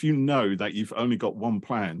think, if you know that you've only got one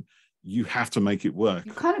plan, you have to make it work.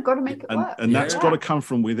 You kind of got to make it work. And that's got to come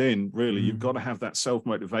from within, really. You've got to have that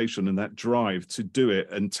self-motivation and that drive to do it,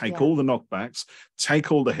 and take all the knockbacks,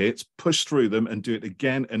 take all the hits, push through them, and do it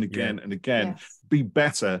again and again and again. Yes. Be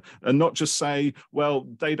better, and not just say, well,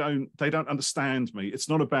 they don't understand me. It's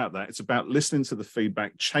not about that. It's about listening to the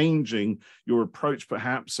feedback, changing your approach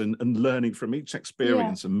perhaps, and learning from each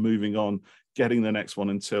experience and moving on, getting the next one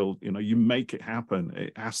until you make it happen.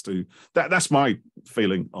 It has to. That's my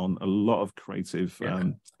feeling on a lot of creative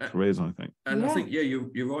careers, I think. And I think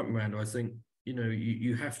you're right, Miranda. I think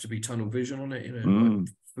you have to be tunnel vision on it. Like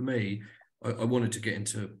for me, I wanted to get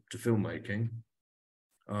into filmmaking.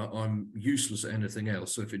 I'm useless at anything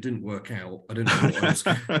else. So if it didn't work out, I don't know what else.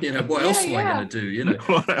 What else am I going to do?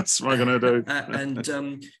 What else am I going to do?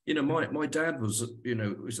 And my dad was,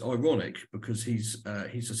 it was ironic because he's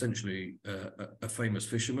essentially a famous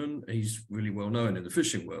fisherman. He's really well known in the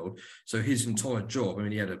fishing world. So his entire job, I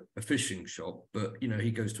mean, he had a fishing shop, but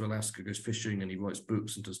he goes to Alaska, goes fishing, and he writes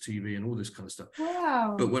books and does TV and all this kind of stuff.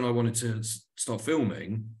 Wow! But when I wanted to start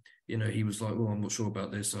filming, he was like, well, I'm not sure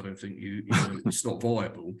about this. I don't think it's not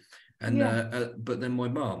viable. And but then my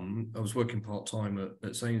mum, I was working part-time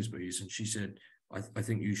at Sainsbury's, and she said, I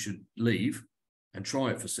think you should leave and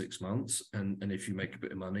try it for 6 months. And if you make a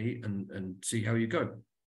bit of money and see how you go.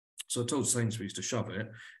 So I told Sainsbury's to shove it.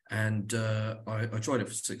 And I tried it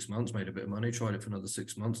for 6 months, made a bit of money, tried it for another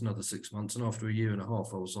 6 months, another 6 months. And after a year and a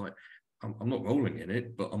half, I was like, I'm not rolling in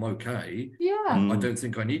it, but I'm okay. Yeah. I don't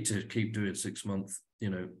think I need to keep doing 6 month,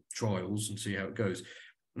 trials and see how it goes.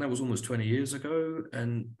 And that was almost 20 years ago.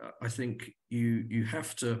 And I think you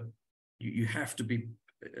have to be,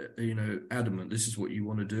 adamant. This is what you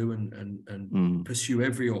want to do, and pursue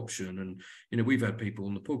every option. And we've had people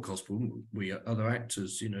on the podcast, we other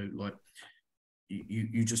actors, like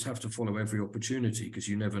you just have to follow every opportunity because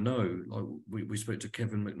you never know. Like we spoke to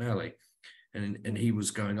Kevin McNally. And he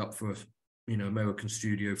was going up for American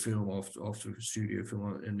studio film after a studio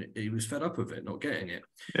film, and he was fed up of it, not getting it.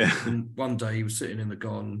 Yeah. And one day he was sitting in the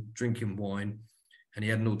garden drinking wine, and he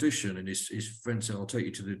had an audition, and his friend said, "I'll take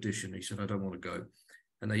you to the audition." He said, "I don't want to go,"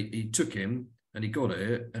 and he took him, and he got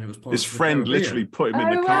it, and it was part his of friend literally put him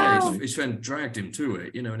in the car. Wow. His friend dragged him to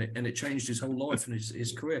it, and it changed his whole life and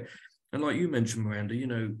his career. And like you mentioned, Miranda,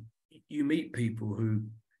 you meet people who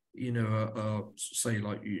are say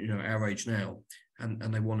like our age now,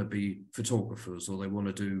 and they want to be photographers, or they want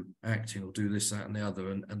to do acting, or do this, that, and the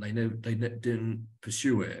other, and they didn't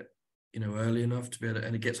pursue it, early enough to be able to,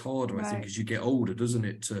 and it gets harder, right. I think, as you get older, doesn't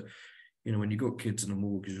it? To, when you've got kids and a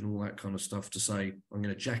mortgage and all that kind of stuff, to say, I'm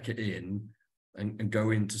going to jack it in and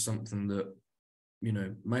go into something that,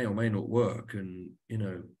 may or may not work, and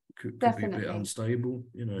could be a bit unstable.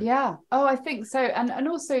 Yeah. Oh, I think so, and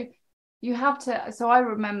also. You have to. So I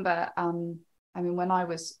remember, when I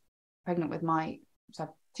was pregnant with so I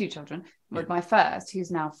have 2 children, with my first,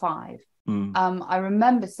 who's now 5. I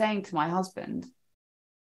remember saying to my husband,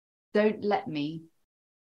 "Don't let me,"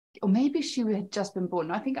 or maybe she had just been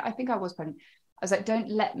born. I think I was pregnant. I was like,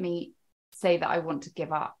 "Don't let me say that I want to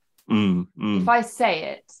give up." If I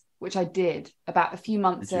say it, which I did, about a few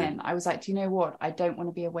months in, I was like, "Do you know what? I don't want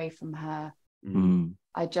to be away from her."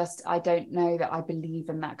 I don't know that I believe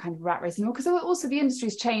in that kind of rat race anymore, because also the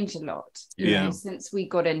industry's changed a lot since we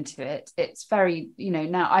got into it. It's very,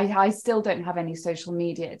 now I still don't have any social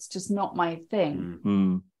media. It's just not my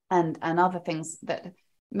thing. And other things that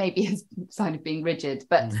maybe is a sign of being rigid,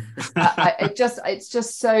 but it's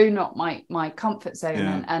just so not my comfort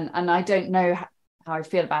zone, and I don't know how I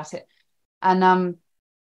feel about it. And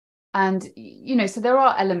so there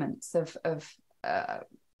are elements of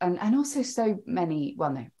and also so many.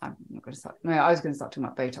 Well, no, I'm not going to start. No, I was going to start talking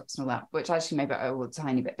about Botox and all that, which actually maybe I will a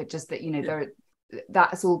tiny bit, but just that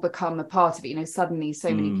that's all become a part of it. Suddenly so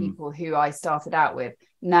many people who I started out with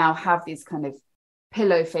now have these kind of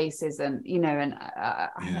pillow faces, and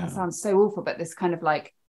that sounds so awful, but this kind of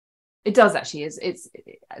like, it does actually it's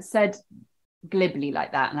said glibly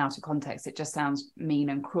like that and out of context, it just sounds mean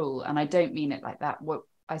and cruel, and I don't mean it like that. What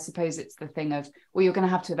I suppose it's the thing of, well, you're going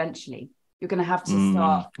to have to eventually. You're going to have to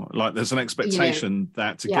start. Like there's an expectation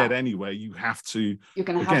that to get anywhere, you have to. You're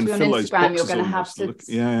going to have to be on Instagram. You're going to have to.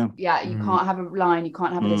 You can't have a line. You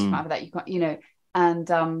can't have a this. You can't have that. You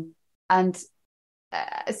can't.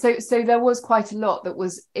 So there was quite a lot that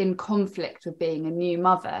was in conflict with being a new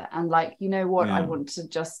mother, and like, I want to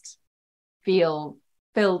just feel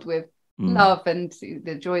filled with love and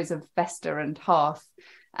the joys of Vesta and hearth,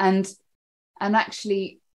 and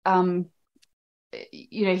actually.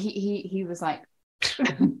 He was like,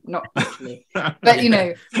 not actually, but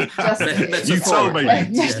just you told me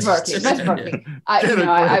metaphorically.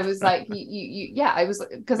 I was like, I was,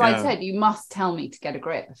 because I said, you must tell me to get a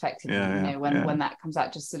grip, effectively. When that comes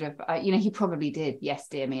out, just sort of, he probably did, yes,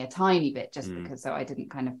 dear me, a tiny bit, just because, so I didn't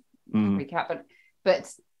kind of freak out,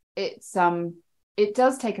 but it's it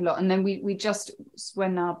does take a lot. And then we just,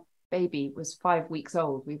 when our baby was 5 weeks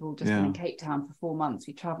old, we've all just been in Cape Town for 4 months.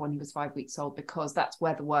 We traveled when he was 5 weeks old, because that's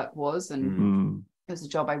where the work was, and it was a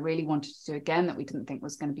job I really wanted to do again, that we didn't think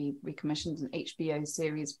was going to be recommissioned, an HBO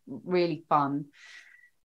series, really fun,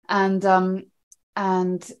 and that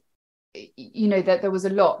there was a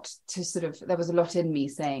lot in me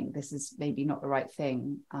saying this is maybe not the right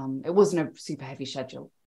thing. It wasn't a super heavy schedule,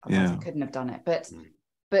 otherwise I couldn't have done it, but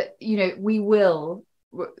we will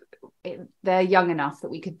they're young enough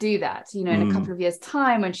that we could do that, you know, in a couple of years'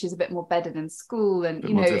 time when she's a bit more bedded in school, and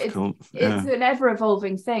you know, it's an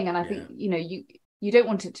ever-evolving thing. And I think, you know, you don't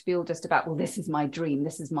want it to be all just about, well, this is my dream,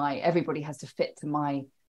 this is my, everybody has to fit to my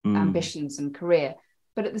ambitions and career.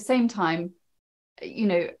 But at the same time, you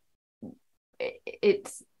know,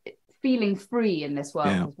 it's feeling free in this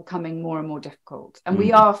world is becoming more and more difficult. And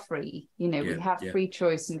we are free, you know, we have free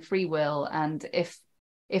choice and free will. And if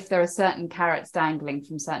there are certain carrots dangling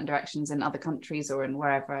from certain directions in other countries or in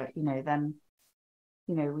wherever, you know, then,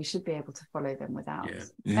 you know, we should be able to follow them without.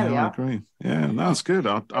 I agree. Yeah, that's good.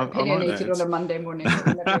 I opinionated on a Monday morning.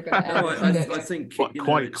 I think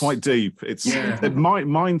quite deep. It's my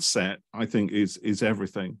mindset, I think, is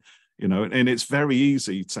everything. You know, and it's very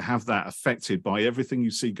easy to have that affected by everything you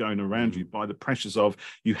see going around you, by the pressures of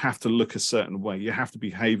you have to look a certain way, you have to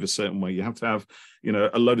behave a certain way, you have to have, you know,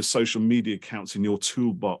 a load of social media accounts in your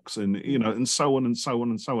toolbox, and, you know, and so on and so on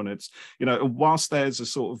and so on. It's, you know, whilst there's a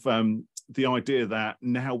sort of the idea that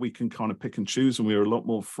now we can kind of pick and choose and we're a lot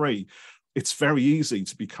more free, it's very easy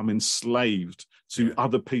to become enslaved to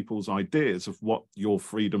other people's ideas of what your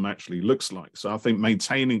freedom actually looks like. So I think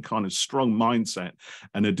maintaining kind of strong mindset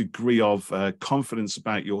and a degree of confidence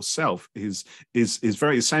about yourself is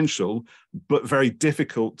very essential, but very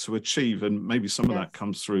difficult to achieve. And maybe some of that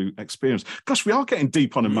comes through experience. Gosh, we are getting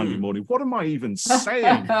deep on a Monday morning. What am I even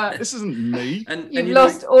saying? This isn't me. And you've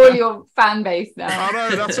lost all your fan base now. I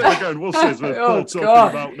know, that's it. We're going, what's this? We're talking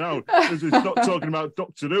about now. This is not talking about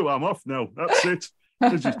Doctor Who. I'm off now. That's it.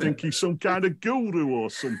 I just think he's some kind of guru or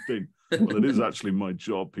something. Well, it is actually my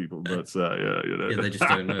job, people, but you know. Yeah, they just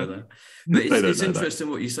don't know that. But it's interesting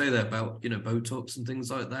what you say there about, you know, Botox and things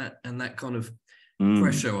like that, and that kind of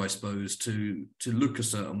pressure, I suppose, to look a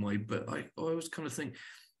certain way. But I always kind of think,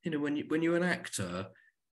 you know, when you're an actor,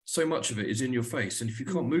 so much of it is in your face, and if you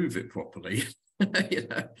can't move it properly, you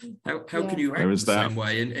know, how can you act the same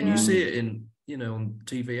way? And you see it in, you know, on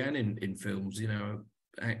TV and in films, you know,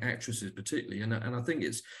 actresses particularly, and I think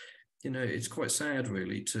it's, you know, it's quite sad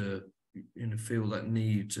really to, you know, feel that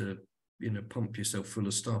need to, you know, pump yourself full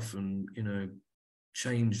of stuff and, you know,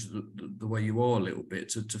 change the way you are a little bit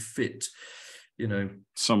to fit, you know,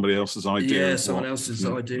 somebody else's idea, someone else's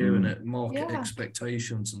idea and market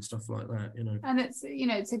expectations and stuff like that, you know. And it's, you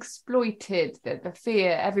know, it's exploited, the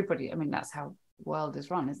fear, everybody, I mean, that's how world is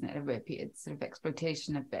run, isn't it? It's sort of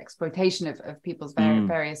exploitation of people's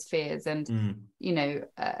various fears, and you know,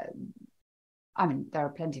 I mean, there are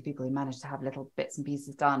plenty of people who manage to have little bits and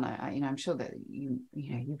pieces done. You know, I'm sure that you know,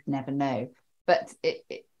 you'd never know, but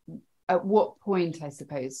at what point, I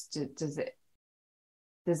suppose, does it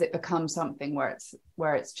become something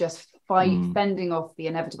where it's just fending off the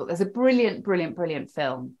inevitable? There's a brilliant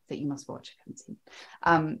film that you must watch if you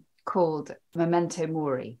haven't seen, called Memento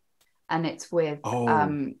Mori. And it's with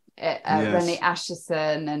Renee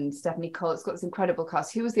Asherson and Stephanie Cole. It's got this incredible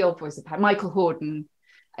cast. Who was the old voice of Michael Hordern?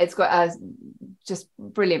 It's got a just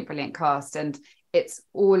brilliant cast, and it's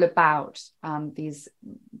all about it's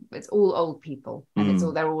all old people, and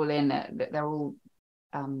they're all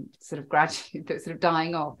sort of gradually sort of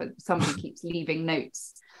dying off, but somebody keeps leaving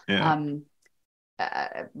notes.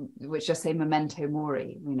 Which just say memento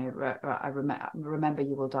mori, you know, I remember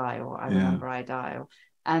you will die, or I remember I die,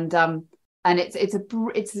 and it's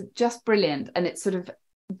just brilliant, and it's sort of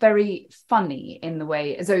very funny in the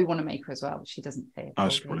way. Zoe Wanamaker as well, she doesn't say it.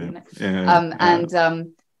 That's brilliant.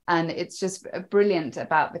 And it's just brilliant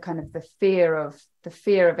about the kind of the fear of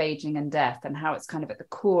aging and death, and how it's kind of at the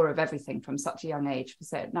core of everything from such a young age.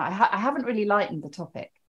 So no, I haven't really lightened the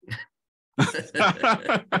topic. We'll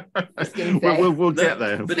get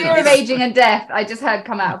there. Fear of aging and death, I just heard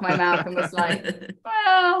come out of my mouth and was like,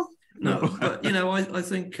 well, no, but you know, I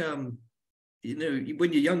think you know,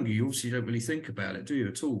 when you're younger, you obviously don't really think about it, do you,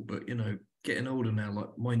 at all? But you know, getting older now,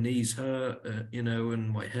 like my knees hurt, you know, and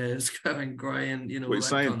my hair's going grey, and you know, all that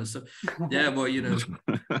kind of stuff. Yeah, well, you know,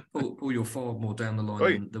 pull your far more down the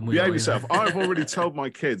line than we are. Behave yourself. I've already told my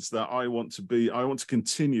kids that I want to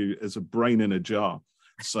continue as a brain in a jar.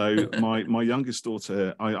 So my youngest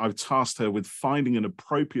daughter, I've tasked her with finding an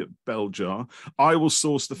appropriate bell jar. I will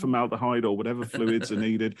source the formaldehyde or whatever fluids are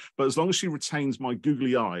needed, but as long as she retains my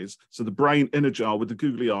googly eyes, so the brain in a jar with the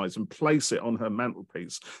googly eyes, and place it on her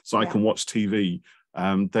mantelpiece so I can watch TV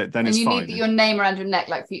then it's you fine. need your name around your neck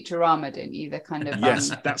like Futurama, don't you? The kind of yes,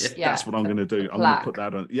 that's what I'm going to do. I'm going to put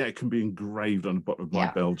that on. Yeah, it can be engraved on the bottom of my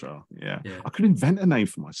bell jar. Yeah. I could invent a name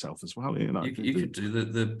for myself as well. You know, you could do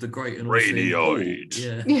the great and Brainioid.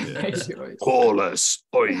 Yeah. Paulus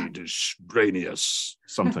Oidus Brainius.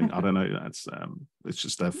 Something, I don't know. That's it's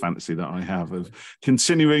just a fantasy that I have of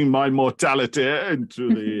continuing my mortality into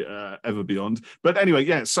the ever beyond. But anyway,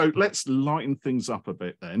 yeah. So let's lighten things up a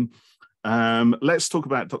bit then. Let's talk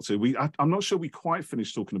about Doctor Who. I'm not sure we quite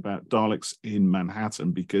finished talking about Daleks in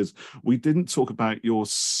Manhattan because we didn't talk about your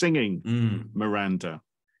singing, Miranda.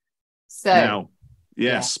 So now,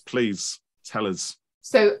 yes, please tell us.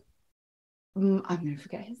 So I'm going to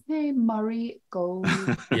forget his name. Murray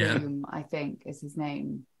Goldbloom, I think is his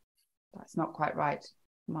name. That's not quite right.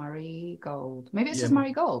 Murray Gold. Maybe it's just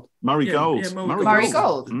Murray Gold. Murray Gold. Yeah, Murray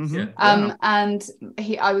Gold. Mm-hmm. And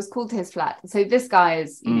I was called to his flat. So this guy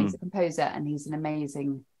is, he's a composer and he's an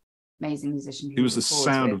amazing musician. He was the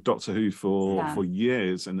sound of Doctor Who for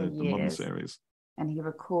years in the modern series. And he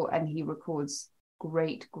records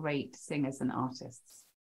great singers and artists.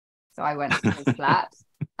 So I went to his flat.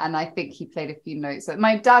 And I think he played a few notes. So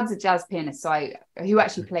my dad's a jazz pianist, who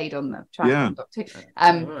actually played on the track on Doctor Who.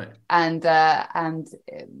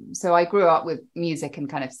 So I grew up with music and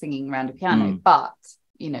kind of singing around a piano. But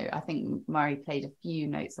I think Murray played a few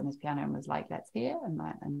notes on his piano and was like, "Let's hear." And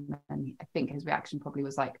I think his reaction probably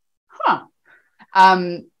was like, "Huh."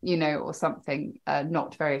 Or something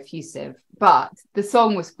not very effusive, but the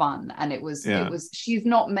song was fun, and it was she's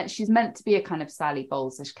meant to be a kind of Sally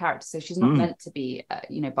Bowles-ish character, so she's not meant to be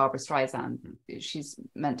Barbara Streisand. She's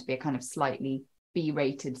meant to be a kind of slightly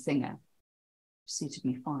B-rated singer. Suited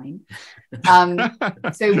me fine.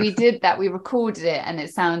 So we did that, we recorded it, and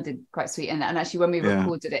it sounded quite sweet, and actually when we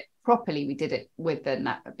recorded it properly, we did it with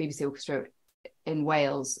the BBC Orchestra in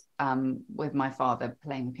Wales, with my father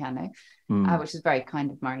playing the piano, which is very kind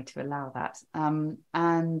of Murray to allow that, and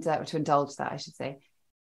to indulge that, I should say.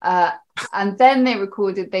 And then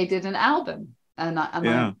they did an album, and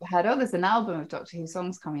I heard, there's an album of Doctor Who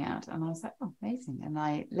songs coming out, and I was like, oh, amazing. And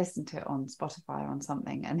I listened to it on Spotify or on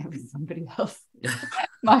something, and it was somebody else.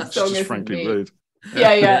 My song is frankly rude.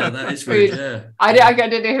 Yeah, that is rude. Yeah. I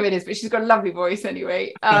don't know who it is, but she's got a lovely voice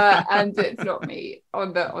anyway, and it's not me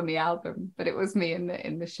on the album, but it was me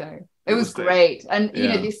in the show. It was great, and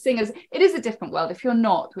these singers. It is a different world. If you're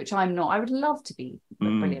not, which I'm not, I would love to be a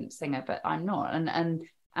brilliant singer, but I'm not,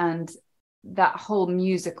 and that whole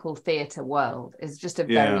musical theatre world is just a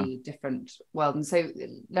very different world, and so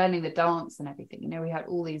learning the dance and everything. We had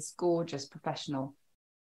all these gorgeous professional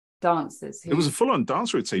dancers. It was a full-on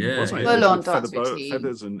dance routine, wasn't it? Full-on dance routine.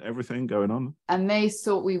 Feathers and everything going on. And they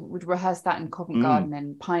thought we would rehearse that in Covent Garden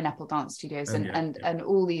and Pineapple Dance Studios, and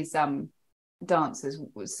all these dancers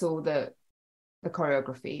saw the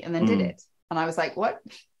choreography and then did it. And I was like, what?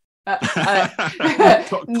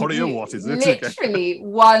 Choreo, what is it? Literally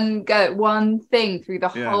one thing through the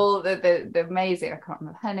whole, the amazing, I can't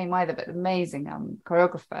remember her name either, but the amazing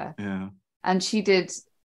choreographer. Yeah. And she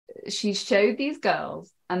showed these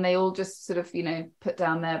girls, and they all just sort of, put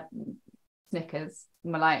down their Snickers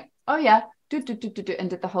and were like, oh yeah, and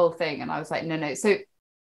did the whole thing. And I was like, no. So,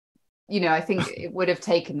 I think it would have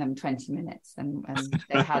taken them 20 minutes, and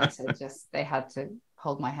they had to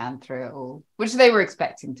hold my hand through it all, which they were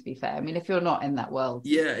expecting, to be fair. I mean, if you're not in that world.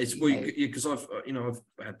 Yeah, it's because I've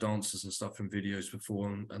had dancers and stuff in videos before,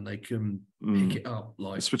 and they can pick it up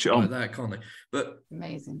switch it on like that, can't they? But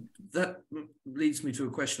amazing. That leads me to a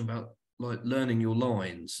question about like learning your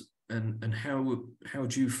lines, and how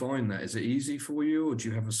do you find that? Is it easy for you, or do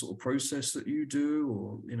you have a sort of process that you do,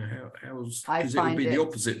 or how's, because it would be the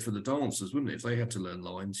opposite for the dancers, wouldn't it, if they had to learn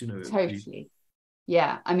lines? Totally.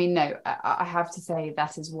 Yeah, I mean, no, I have to say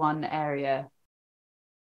that is one area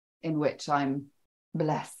in which I'm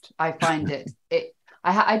blessed. I find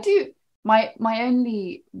I do, my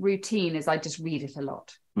only routine is I just read it a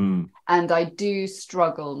lot. And I do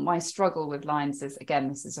struggle. My struggle with lines is, again,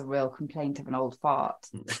 this is a real complaint of an old fart,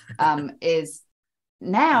 is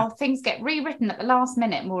now things get rewritten at the last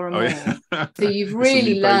minute more and more. So you've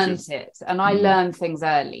really learned it. And I learn things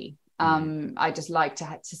early. I just like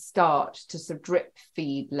to start to sort of drip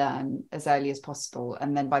feed learn as early as possible,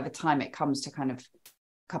 and then by the time it comes to kind of a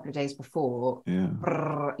couple of days before, you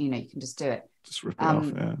can just do it. Just rip it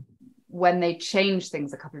off. Yeah. When they change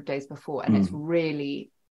things a couple of days before, and it's really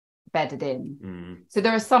bedded in. So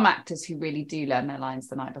there are some actors who really do learn their lines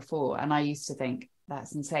the night before, and I used to think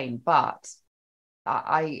that's insane, but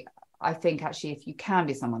I think actually if you can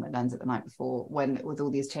be someone that learns it the night before, when with all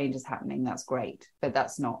these changes happening, that's great, but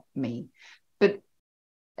that's not me. But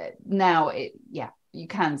now you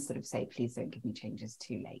can sort of say, please don't give me changes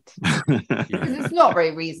too late. Because it's not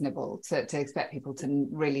very reasonable to expect people to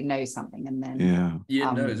really know something and then no,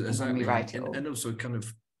 exactly. rewrite it all. And also kind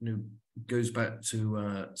of, goes back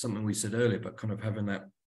to something we said earlier, but kind of having that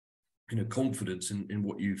confidence in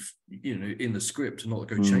what you've in the script, and not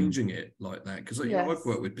go changing it like that. Because I've worked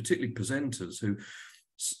with particularly presenters who,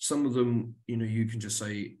 some of them, you can just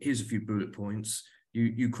say, here's a few bullet points,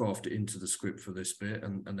 you craft it into the script for this bit,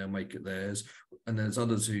 and they'll make it theirs. And there's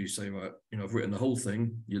others who say, right, I've written the whole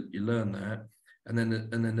thing, you learn that. And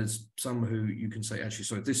then there's some who you can say, actually,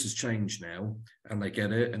 sorry, this has changed now, and they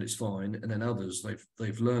get it and it's fine. And then others,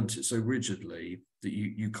 they've learnt it so rigidly that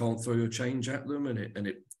you can't throw a change at them, and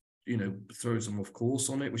it throws them off course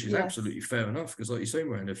on it, which is absolutely fair enough. Because like you say,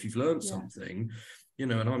 Miranda, if you've learned something,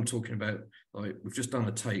 and I'm talking about, like, we've just done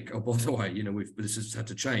a take. Oh, by the way, this has had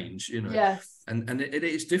to change, and it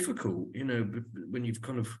is difficult, when you've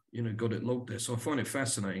kind of, got it logged there. So I find it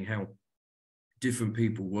fascinating how different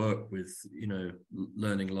people work with,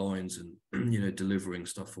 learning lines and, delivering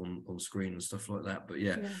stuff on screen and stuff like that. But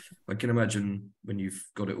I can imagine when you've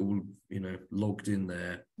got it all, logged in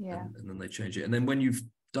there, and then they change it. And then when you've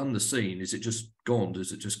done the scene, is it just gone?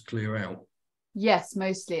 Does it just clear out? Yes,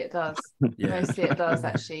 mostly it does. Mostly it does,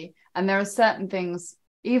 actually. And there are certain things,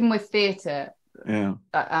 even with theatre. I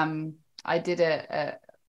did I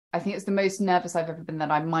think it's the most nervous I've ever been that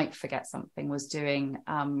I might forget something, was doing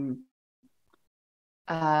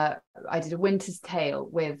I did A Winter's Tale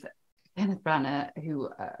with Kenneth Branagh, who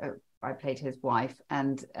I played his wife,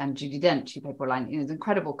 and Judi Dench, who played Pauline. It was an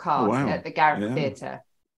incredible cast at the Garrick Theatre.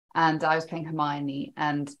 And I was playing Hermione,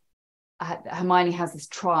 and Hermione has this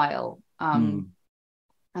trial. And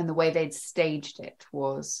the way they'd staged it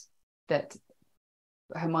was that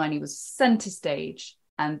Hermione was centre stage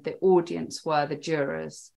and the audience were the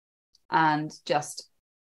jurors, and just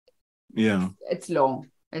it's long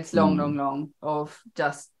of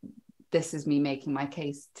just, this is me making my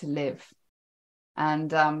case to live.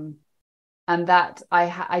 And that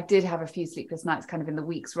I did have a few sleepless nights kind of in the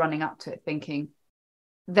weeks running up to it, thinking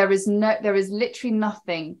there is literally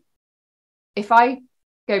nothing. If I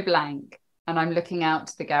go blank and I'm looking out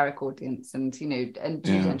to the Garrick audience, and Judi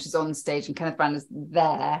Dench is on stage and Kenneth Branagh's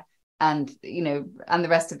there, and and the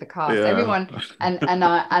rest of the cast, everyone, and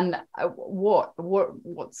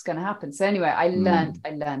what's going to happen? So anyway, I learned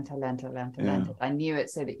it. I knew it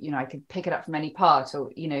so that I could pick it up from any part, or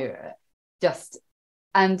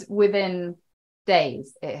and within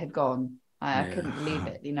days it had gone. I couldn't believe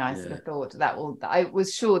it. I sort of thought I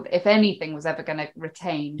was sure that if anything was ever going to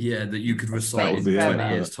retain, that you could recite in 20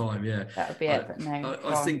 years' time. That would be it. But no,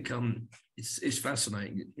 I think it's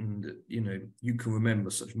fascinating, and you can remember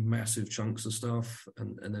such massive chunks of stuff,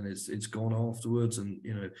 and then it's gone afterwards, and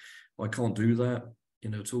I can't do that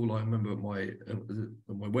at all. I remember at my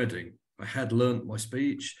wedding, I had learnt my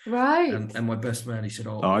speech, right, and my best man, he said,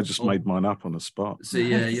 I just made mine up on the spot. So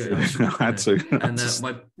I had to. And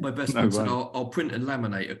my best man said, I'll print and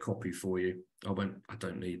laminate a copy for you. I went, I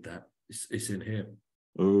don't need that. It's in here.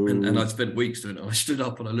 And I spent weeks doing it. I stood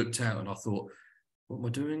up and I looked out and I thought, what am I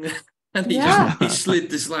doing? And he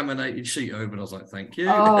slid this laminated sheet over, and I was like, thank you.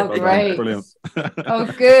 Oh, great. Brilliant. Oh,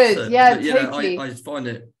 good. So, totally. I find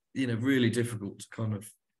it, really difficult to kind of,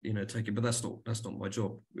 take it, but that's not my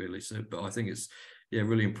job, really. So, but I think it's,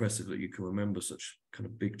 really impressive that you can remember such kind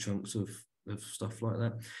of big chunks of stuff like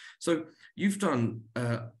that. So you've done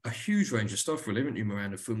a huge range of stuff, really, haven't you,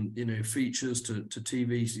 Miranda? From features to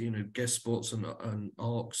TV, guest spots and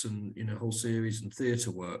arcs, and whole series and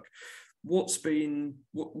theatre work. What do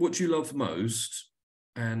you love most,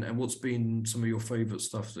 and what's been some of your favourite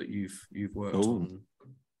stuff that you've worked on?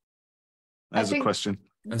 There's a question.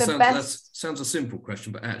 That sounds a simple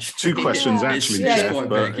question, but actually two questions actually. It's quite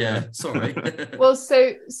big. Yeah, sorry. Well,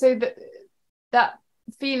 so that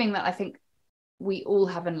feeling that I think we all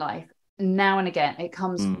have in life now and again, it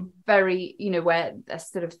comes very, where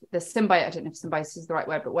there's sort of the symbiote. I don't know if symbiosis is the right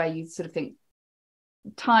word, but where you sort of think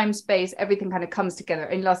time, space, everything kind of comes together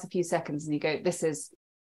in the last few seconds, and you go, this is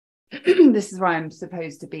where I'm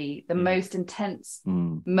supposed to be. The most intense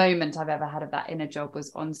moment I've ever had of that inner job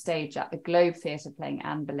was on stage at the Globe Theatre playing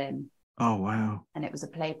Anne Boleyn. Oh wow. And it was a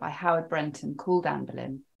play by Howard Brenton called Anne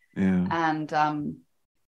Boleyn. And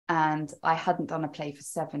I hadn't done a play for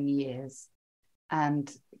 7 years,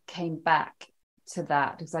 and came back to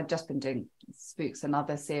that because I'd just been doing Spooks and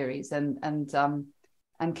other series, and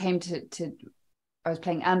came to I was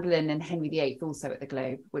playing Anne Boleyn and Henry VIII also at the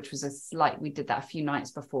Globe, which was we did that a few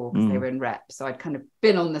nights before because they were in rep. So I'd kind of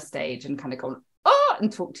been on the stage and kind of gone,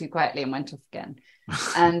 and talked too quietly and went off again.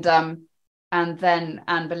 And And then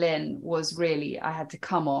Anne Boleyn was really, I had to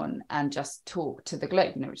come on and just talk to the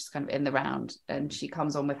globe, which is kind of in the round. And she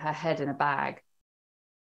comes on with her head in a bag,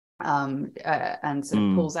 and sort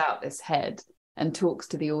of pulls out this head and talks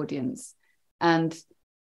to the audience. And,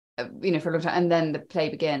 for a long time. And then the play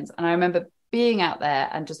begins. And I remember being out there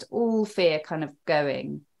and just all fear kind of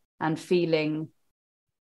going and feeling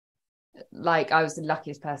like I was the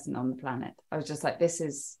luckiest person on the planet. I was just like,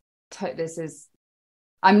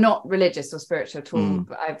 I'm not religious or spiritual at all.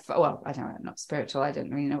 But I don't know, I'm not spiritual. I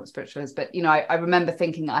don't really know what spiritual is. But, I remember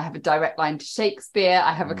thinking I have a direct line to Shakespeare.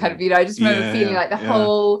 I have a kind of, I just remember feeling like the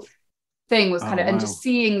whole thing was kind of, and just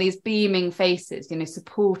seeing these beaming faces,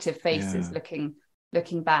 supportive faces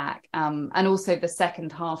looking back. And also the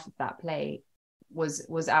second half of that play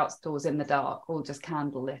was outdoors in the dark, all just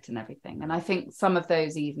candle lit and everything. And I think some of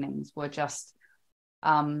those evenings were just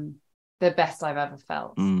the best I've ever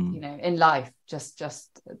felt, in life. Just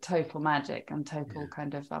total magic and total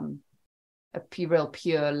kind of real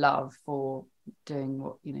pure love for doing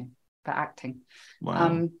what, for acting.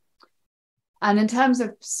 Wow. And in terms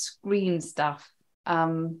of screen stuff,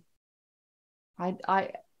 I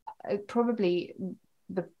probably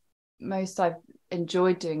the most I've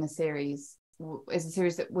enjoyed doing a series is a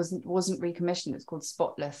series that wasn't recommissioned. It's called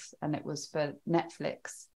Spotless, and it was for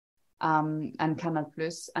Netflix and Canal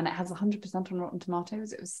Plus, and it has 100% on Rotten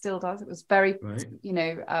Tomatoes. It still does. It was very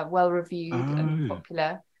well reviewed and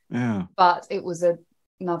popular. Yeah, but it was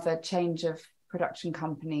another change of production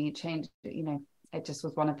company. It just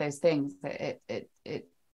was one of those things that it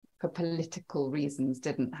for political reasons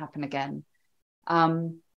didn't happen again.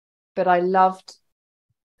 But I loved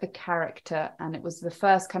the character, and it was the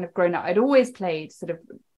first kind of grown up. I'd always played sort of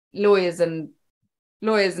lawyers and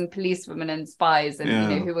policewomen and spies,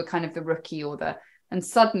 and who were kind of the rookie and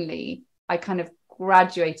suddenly I kind of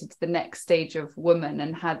graduated to the next stage of woman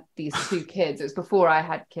and had these two kids. It was before I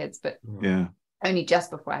had kids, but only just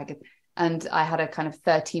before I had kids. And I had a kind of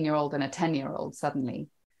 13-year-old and a 10-year-old suddenly,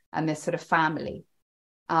 and this sort of family.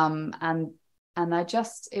 And I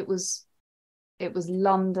just, it was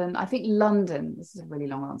London. I think London, this is a really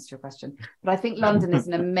long answer to your question, but I think London is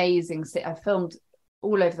an amazing city. I filmed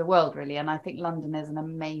all over the world, really, and I think London is an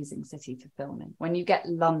amazing city to film in. When you get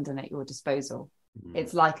London at your disposal,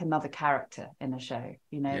 it's like another character in a show.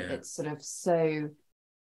 It's sort of so,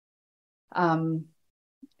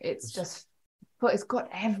 it's got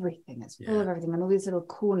everything. It's full of everything, and all these little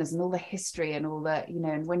corners and all the history and all the,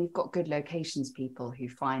 and when you've got good locations people who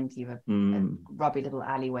find you a rubby little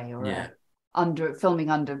alleyway or filming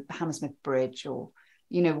under Hammersmith Bridge, or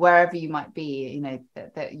wherever you might be,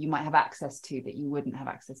 that you might have access to that you wouldn't have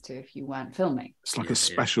access to if you weren't filming. It's like a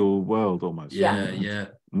special world almost.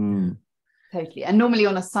 Totally. And normally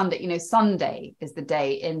on a Sunday, Sunday is the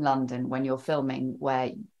day in London when you're filming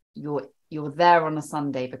where you're there on a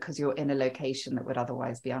Sunday because you're in a location that would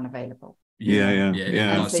otherwise be unavailable.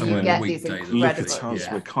 And so you get these incredible. Look at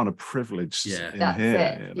us, we're kind of privileged in That's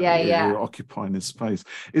here. It. We're occupying this space.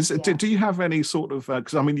 Do you have any sort of?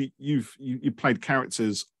 Because I mean, you played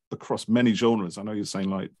characters across many genres. I know you're saying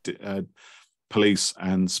like police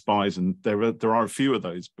and spies, and there are a few of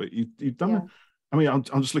those, but you've done. Yeah. I mean, I'm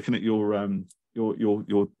just looking at your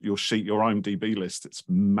sheet, your IMDb list. It's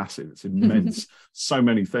massive. It's immense. So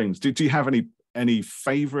many things. Do you have any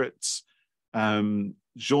favorites?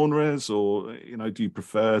 Genres, or do you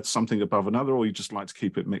prefer something above another, or you just like to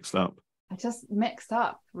keep it mixed up? I just mixed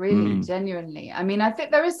up, really, genuinely. I mean, I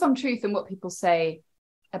think there is some truth in what people say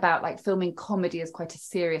about like filming comedy is quite a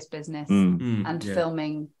serious business, and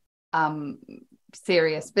filming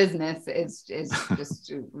serious business is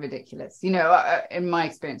just ridiculous. In my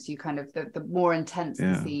experience, you kind of the more intense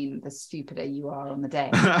the scene, the stupider you are on the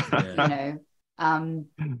day.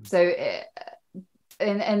 So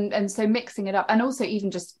and so mixing it up, and also even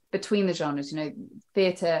just between the genres,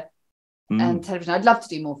 theatre and television. I'd love to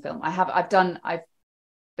do more film. I've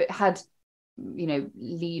had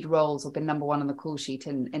lead roles or been number one on the call sheet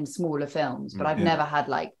in smaller films, but I've never had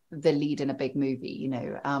like the lead in a big movie,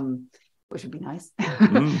 which would be nice.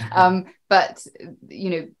 But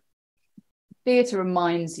theatre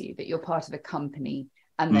reminds you that you're part of a company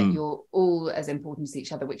and that you're all as important as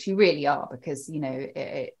each other, which you really are, because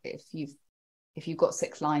if you've got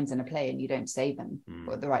 6 lines in a play and you don't say them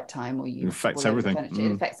at the right time, or you it affects everything.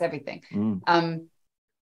 It affects everything. And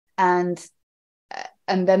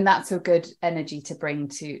then that's a good energy to bring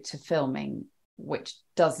to filming, which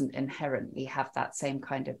doesn't inherently have that same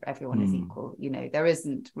kind of everyone is equal. There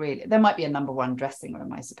isn't really. There might be a number one dressing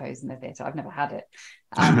room, I suppose, in the theatre. I've never had it.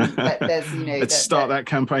 But there's, let's start that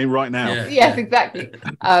campaign right now. Yes, exactly.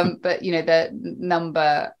 But the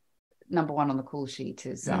number one on the call sheet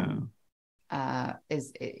is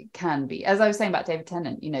it can be, as I was saying about David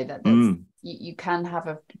Tennant, that you can have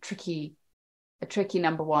a tricky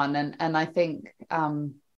number one, and I think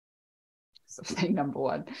sort of saying number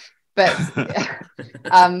one, but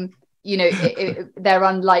they're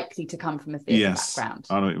unlikely to come from a theatre background.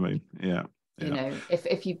 I know what you mean. Yeah.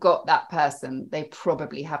 If you've got that person, they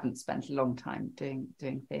probably haven't spent a long time doing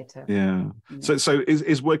theatre. Yeah. So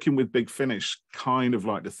is working with Big Finish kind of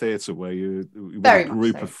like the theatre, where you're with a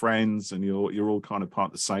group of friends and you're all kind of part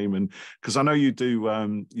of the same? And because I know you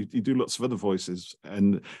do you do lots of other voices,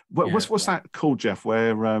 and what's that called, Jeff,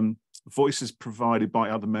 where voices provided by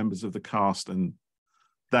other members of the cast, and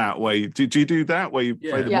that way do you do that where you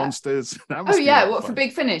play the monsters? For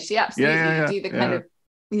Big Finish, absolutely. You do the kind of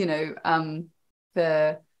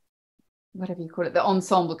the whatever you call it, the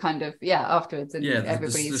ensemble kind of afterwards, and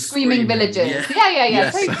everybody's screaming villagers.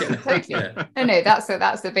 Totally. No, that's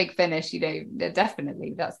the Big Finish.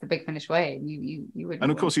 Definitely that's the Big Finish way. And you would.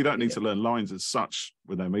 And of course, you don't need to learn lines as such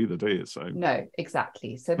with them either, do you? So no,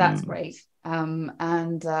 exactly. So that's great.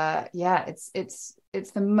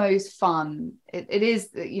 It's the most fun. It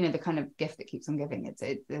is the kind of gift that keeps on giving. It's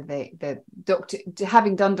the Doctor,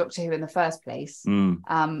 having done Doctor Who in the first place, and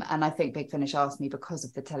I think Big Finish asked me because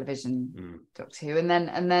of the television Doctor Who, and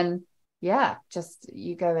then just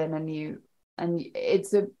you go in and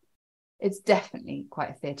it's definitely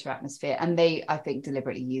quite a theatre atmosphere, and they, I think,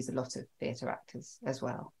 deliberately use a lot of theatre actors as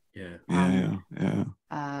well.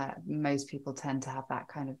 Most people tend to have that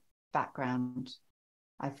kind of background,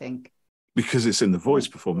 I think. Because it's in the voice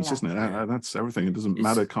performance, isn't it? That's everything. It doesn't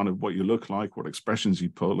matter kind of what you look like, what expressions you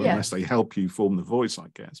pull, unless they help you form the voice, I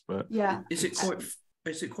guess. But is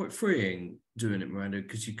it quite freeing doing it, Miranda?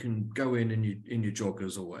 Because you can go in your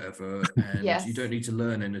joggers or whatever, and you don't need to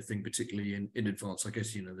learn anything particularly in advance. I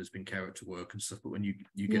guess there's been character work and stuff, but when you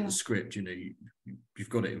get the script, you've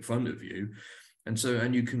got it in front of you,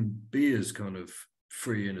 and you can be as kind of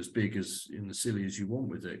free and as big as silly as you want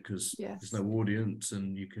with it, because there's no audience,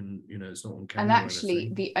 and you can it's not on camera. And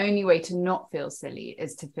actually the only way to not feel silly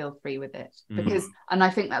is to feel free with it, because and I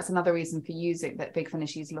think that's another reason for using that Big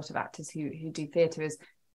Finish use a lot of actors who do theatre, is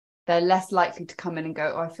they're less likely to come in and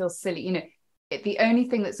go, oh, I feel silly. The only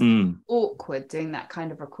thing that's awkward doing that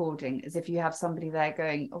kind of recording is if you have somebody there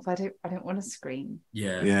going, oh, I don't want to scream.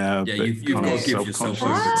 You've got to give yourself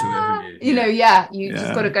over to it, haven't you? You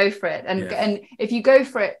just got to go for it, and if you go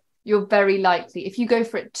for it, you're very likely, if you go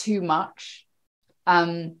for it too much,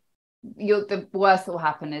 the worst that will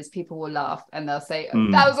happen is people will laugh and they'll say,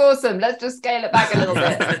 that was awesome, let's just scale it back a little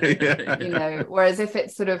bit. Whereas if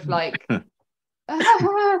it's sort of like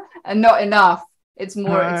and not enough, it's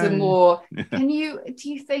more do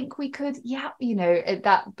you think we could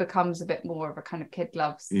that becomes a bit more of a kind of kid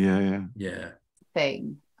gloves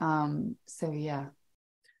thing.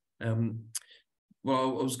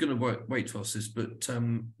 Well, I was going to wait to ask this, but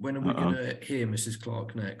when are we going to hear Mrs.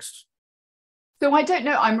 Clark next? So I don't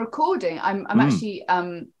know. I'm recording. I'm actually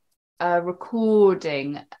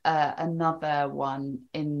recording another one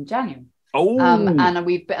in January.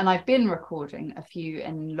 And I've been recording a few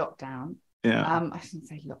in lockdown. I shouldn't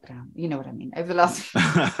say lockdown, you know what I mean, over the last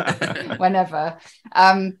whenever.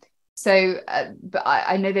 But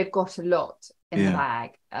I know they've got a lot in the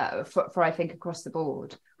bag for I think across the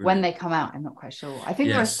board. Really? When they come out, I'm not quite sure. I think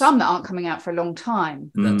there are some that aren't coming out for a long time.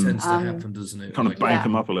 That tends to happen, doesn't it? Kind of bank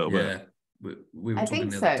them up a little bit. We were talking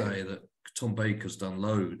the other day that Tom Baker's done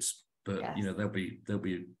loads, but they'll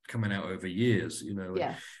be coming out over years.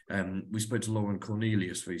 We spoke to Lauren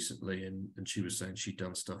Cornelius recently, and she was saying she'd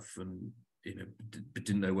done stuff and but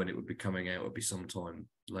didn't know when it would be coming out. It'd be sometime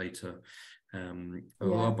later. But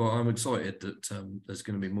I'm excited that there's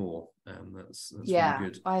going to be more. That's really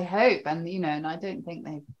good. I hope, and and I don't think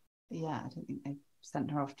they've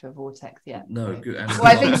sent her off to a vortex yet. No, good. Well,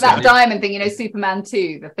 I think of that diamond thing, Superman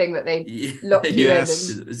 2, the thing that they locked you in.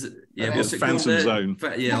 What's it Phantom called? Zone.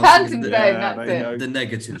 Phantom Zone, that's it. The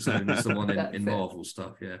negative zone is the one in Marvel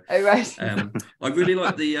stuff, Oh, right. I really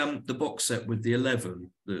like the box set with the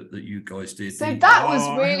 11 that you guys did. So that was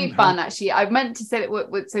really fun, actually. I meant to say that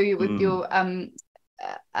with your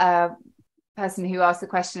person who asked the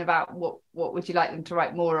question about what would you like them to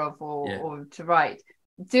write more of or to write.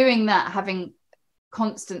 Doing that, having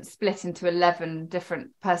constant split into 11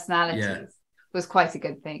 different personalities was quite a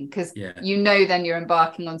good thing, because then you're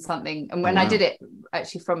embarking on something. And when I did it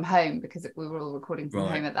actually from home, because we were all recording from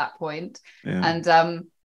home at that point, and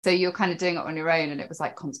so you're kind of doing it on your own, and it was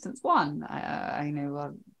like Constance 1,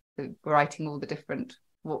 writing all the different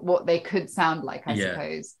what they could sound like, I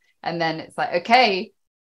suppose, and then it's like, okay,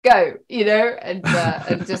 go,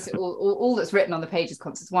 and just all that's written on the page is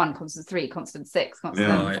Constance 1, Constance 3, Constance 6,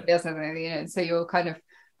 Constance so you're kind of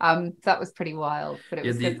that was pretty wild, but it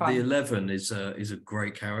was so fun. The 11 is a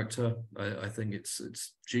great character. I think it's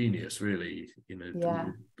genius, really.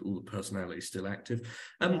 All the personality still active.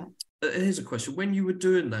 Here's a question: when you were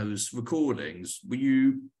doing those recordings, were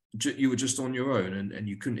you were just on your own and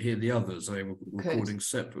you couldn't hear the others? They were recording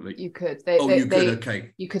separately. You could.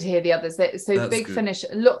 Okay. You could hear the others. So that's Big good. Finish,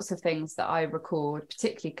 lots of things that I record,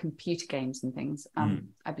 particularly computer games and things.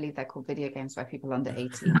 I believe they're called video games by people under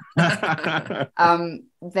 18.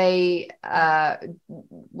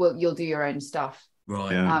 You'll do your own stuff.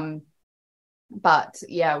 Right. Yeah. But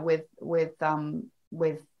yeah, with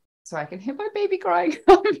sorry, I can hear my baby crying.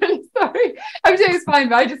 I'm really sorry. I'm doing it's fine,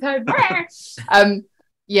 but I just heard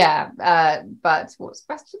but what's the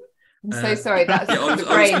question? I'm so sorry. That's the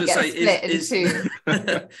brain gets split in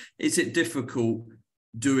two. Is it difficult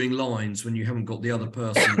doing lines when you haven't got the other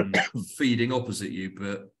person feeding opposite you?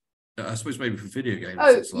 But I suppose maybe for video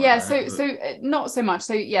games. So not so much.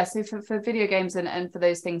 So for video games and for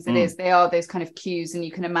those things, they are those kind of cues, and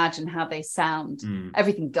you can imagine how they sound.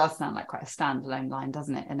 Everything does sound like quite a standalone line,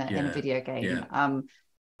 doesn't it? In a video game,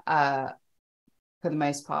 for the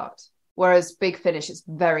most part. Whereas Big Finish, it's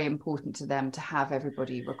very important to them to have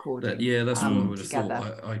everybody recording. That's what I would have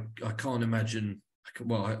thought. I can't imagine.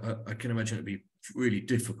 I can imagine it'd be really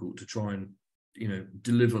difficult to try and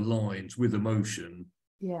deliver lines with emotion.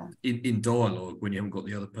 In dialogue when you haven't got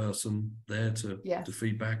the other person there to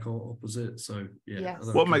feedback or opposite. So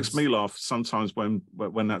what makes me laugh sometimes when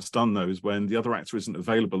that's done though is when the other actor isn't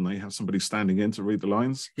available and they have somebody standing in to read the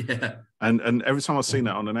lines. And every time I've seen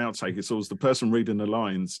that on an outtake, it's always the person reading the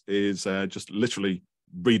lines is just literally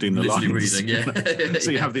reading the lines.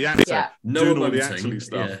 So you have the actor doing all the actually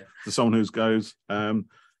stuff to someone who goes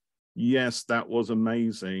yes, that was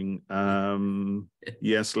amazing,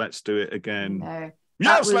 yes, let's do it again.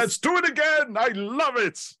 Let's do it again. I love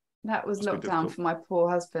it. That was lockdown for my poor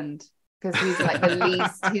husband, because he's like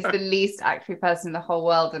the least actory person in the whole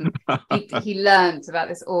world, and he learned about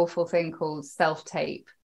this awful thing called self-tape.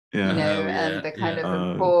 And the kind of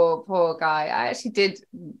the poor guy. I actually did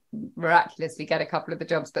miraculously get a couple of the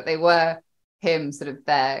jobs, but they were him sort of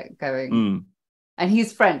there going, and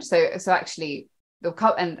he's French, so actually they'll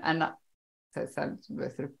come and so it sounds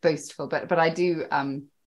sort of boastful, but I do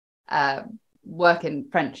work in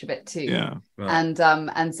French a bit too, and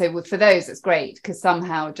so for those it's great, because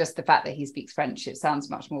somehow just the fact that he speaks French, it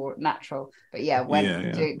sounds much more natural. But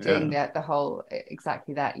doing the whole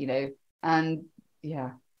exactly that, and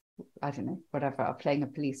I don't know, whatever, playing a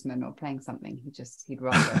policeman or playing something, he'd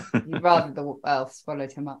rather the elf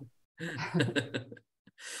swallowed him up.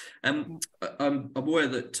 I'm aware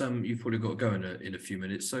that you've probably got to go in a few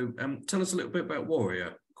minutes, so tell us a little bit about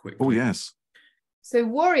Warrior quickly. Oh yes. So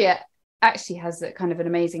Warrior actually has a kind of an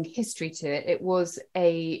amazing history to it. It was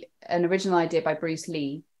an original idea by Bruce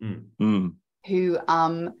Lee, who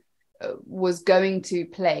was going to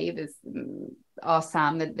play this our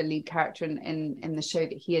Sam, the lead character in the show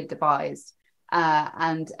that he had devised.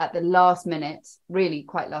 And at the last minute, really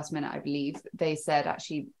quite last minute, I believe, they said,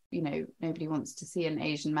 actually, nobody wants to see an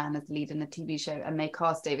Asian man as the lead in a TV show. And they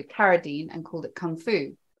cast David Carradine and called it Kung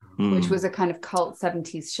Fu, which was a kind of cult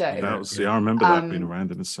 70s show. I remember that being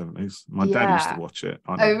around in the 70s. My dad used to watch it.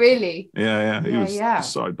 Oh, really? Yeah. He was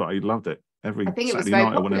decided, but he loved it every Saturday it was very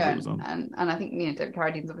night popular, or whenever it was on. And I think David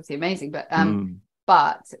Carradine's obviously amazing, but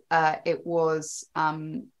it was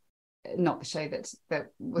not the show that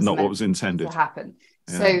was not what was intended to happen.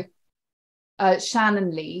 So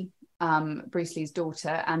Shannon Lee, Bruce Lee's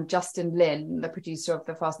daughter, and Justin Lin, the producer of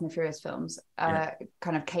the Fast and the Furious films, kind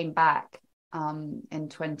of came back in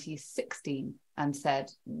 2016 and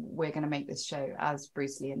said, we're going to make this show as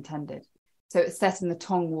Bruce Lee intended. So it's set in the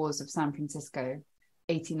Tong Wars of San Francisco,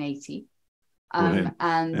 1880.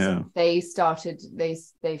 They started,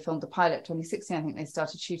 they filmed a pilot 2016. I think they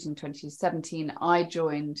started shooting 2017. I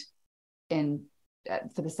joined in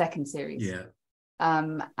for the second series.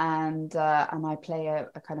 And I play a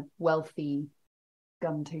kind of wealthy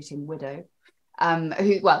gun-toting widow.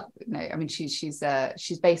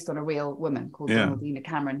 She's based on a real woman called Donaldina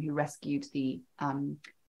Cameron, who rescued the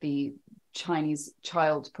Chinese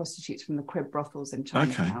child prostitutes from the crib brothels in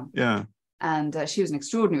Chinatown. Okay. Yeah. And she was an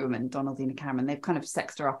extraordinary woman, Donaldina Cameron. They've kind of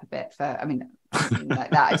sexed her up a bit like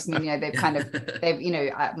that. I just mean,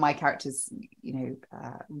 my character's,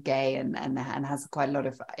 gay and has quite a lot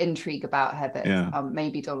of intrigue about her that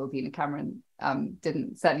maybe Donaldina Cameron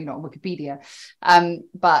didn't, certainly not on Wikipedia.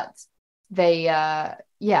 But they,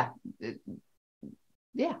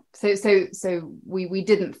 Yeah. So we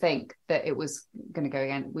didn't think that it was going to go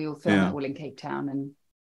again. We all filmed it all in Cape Town, and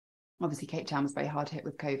obviously Cape Town was very hard hit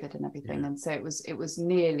with COVID and everything, and so it was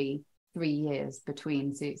nearly 3 years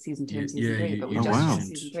between season 2 and season 3. But we just finished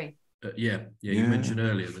season 3. You mentioned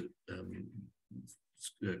earlier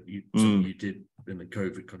that you did, and the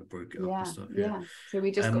COVID kind of broke it up and stuff. So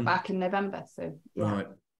we just got back in November. So right,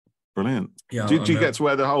 brilliant. Do you get to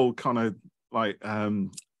wear the whole kind of like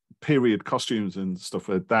period costumes and stuff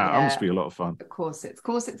like that? That must be a lot of fun. Of course, it's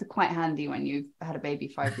quite handy when you've had a baby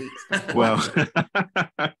 5 weeks before. Well,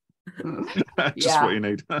 just what you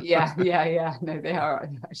need. No, they are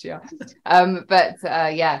actually are.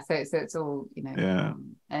 So it's all, you know,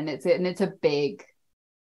 and it's a big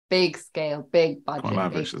scale, big budget,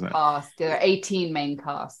 lavish, big cast. There are 18 main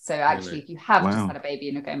casts. So actually, if you have just had a baby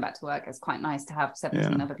and you're going back to work, it's quite nice to have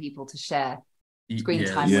 17 other people to share screen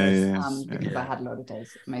time with, because I had a lot of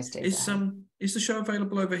days, most days. Is the show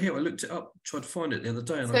available over here? I looked it up, tried to find it the other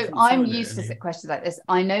day, and so I'm used to questions like this.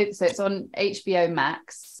 I know, so it's on HBO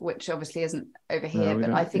Max, which obviously isn't over here, but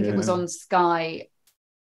I think it was on Sky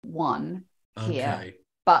One here.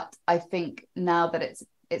 But I think now that it's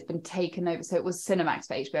been taken over, so it was Cinemax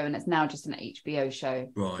for HBO, and it's now just an HBO show,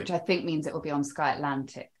 which I think means it will be on Sky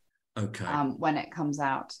Atlantic. When it comes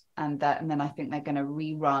out, and then I think they're going to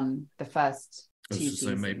rerun the first 2 seasons.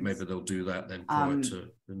 So maybe they'll do that then prior to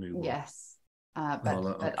the new one. Yes,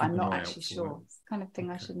 but I'm not actually sure. It's the kind of thing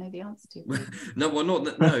I should know the answer to. No, well,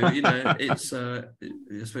 not no. You know, it's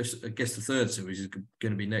especially. I guess the third series is going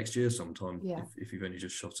to be next year sometime. If you've only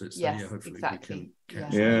just shot it. So hopefully we can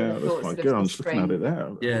catch it. That's quite good. I'm just looking at it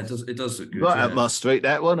there. Yeah, it does look good. Right up my street,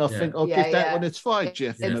 that one. I think I'll give that one a try,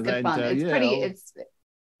 Jeff. It's good fun. It's pretty.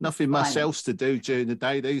 Nothing much else to do during the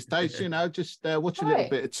day these days, you know, just watch a little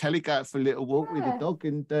bit of telly, go out for a little walk with the dog,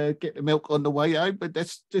 and get the milk on the way home. But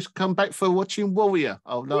let's just come back for watching Warrior.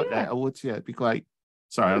 I like that. I would, it'd be great.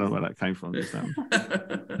 Sorry, I don't know where that came from.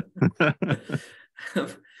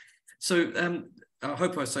 So I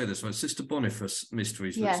hope I say this right. Sister Boniface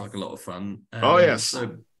Mysteries looks like a lot of fun. Yes.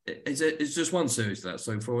 So it's just one series of that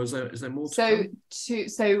so far. Is there more to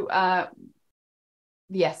come?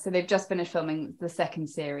 Yes, so they've just finished filming the second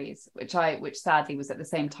series, which sadly was at the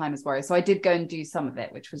same time as Warrior. So I did go and do some of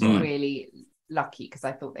it, which was really lucky, because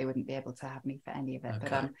I thought they wouldn't be able to have me for any of it.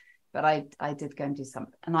 But I did go and do some,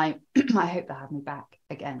 and I hope they'll have me back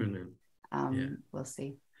again. Brilliant. We'll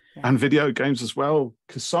see. Yeah. And video games as well.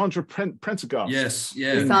 Cassandra Prendergast. Yes,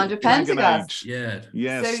 Cassandra Prendergast. Yes.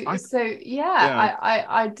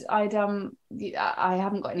 I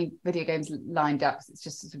haven't got any video games lined up. It's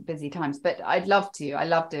just sort of busy times, but I'd love to. I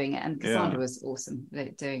love doing it, and Cassandra was awesome.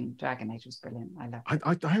 Doing Dragon Age was brilliant. I love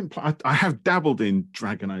it. I have dabbled in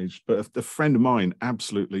Dragon Age, but a friend of mine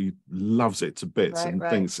absolutely loves it to bits and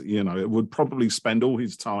thinks, you know, it would probably spend all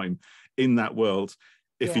his time in that world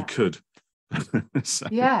if he could.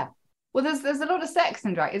 Well, there's a lot of sex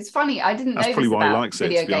in Dragon. It's funny, I didn't know this about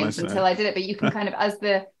video games until I did it, but you can kind of, as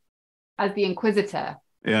the Inquisitor,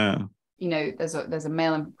 you know, there's a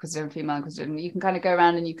male Inquisitor and female Inquisitor, and you can kind of go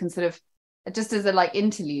around and you can sort of, just as a like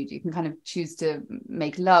interlude, you can kind of choose to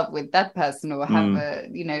make love with that person, or have I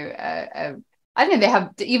don't know, they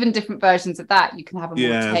have even different versions of that. You can have a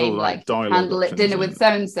more tame, like candlelit dinner with so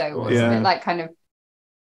and so, or it's a bit like kind of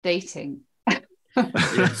dating.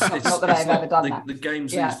 It's not that I've ever done that. The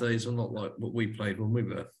games these days are not like what we played when we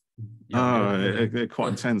were they're quite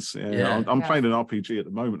intense. I'm playing an RPG at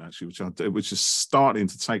the moment, actually, which is starting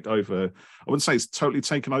to take over. I wouldn't say it's totally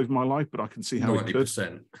taken over my life, but I can see how 90%. It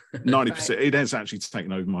could. 90%. It has actually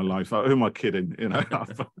taken over my life. Who am I kidding? You know, I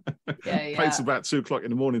play till about 2:00 in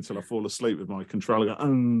the morning till I fall asleep with my controller.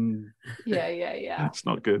 It's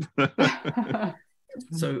not good.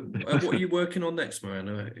 So what are you working on next,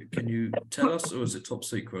 Miranda? Can you tell us, or is it top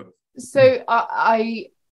secret? So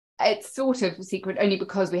it's sort of secret, only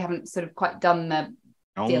because we haven't sort of quite done the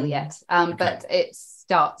deal yet. But it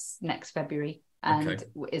starts next February and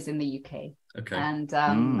is in the UK. And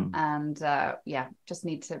just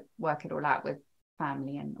need to work it all out with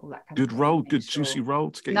family and all that kind of thing. Good juicy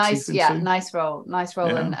role to get nice, your teeth into. nice role,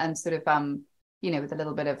 and sort of you know, with a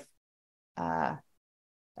little bit of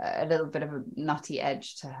a nutty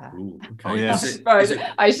edge to her. Ooh, okay. Oh yes.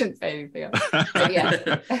 I shouldn't say anything else. But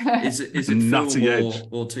is it nutty edge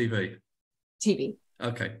or TV? TV.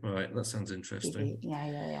 Okay, all right. That sounds interesting. TV.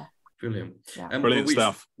 Yeah. Brilliant. Yeah. Brilliant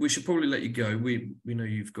stuff. We should probably let you go. We know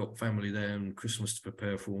you've got family there and Christmas to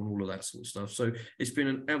prepare for and all of that sort of stuff. So it's been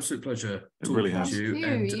an absolute pleasure talking to you.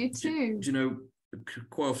 You too. Do you know,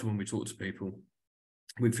 quite often when we talk to people,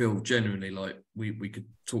 we feel genuinely like we could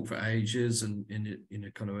talk for ages, and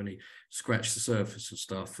kind of only scratch the surface of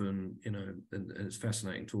stuff, and and it's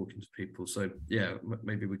fascinating talking to people. So yeah,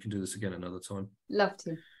 maybe we can do this again another time. Love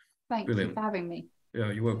to. Thank you for having me.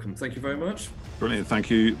 Yeah, you're welcome. Thank you very much. Brilliant. Thank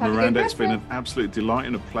you, Miranda. It's been an absolute delight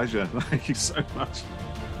and a pleasure. Thank you so much.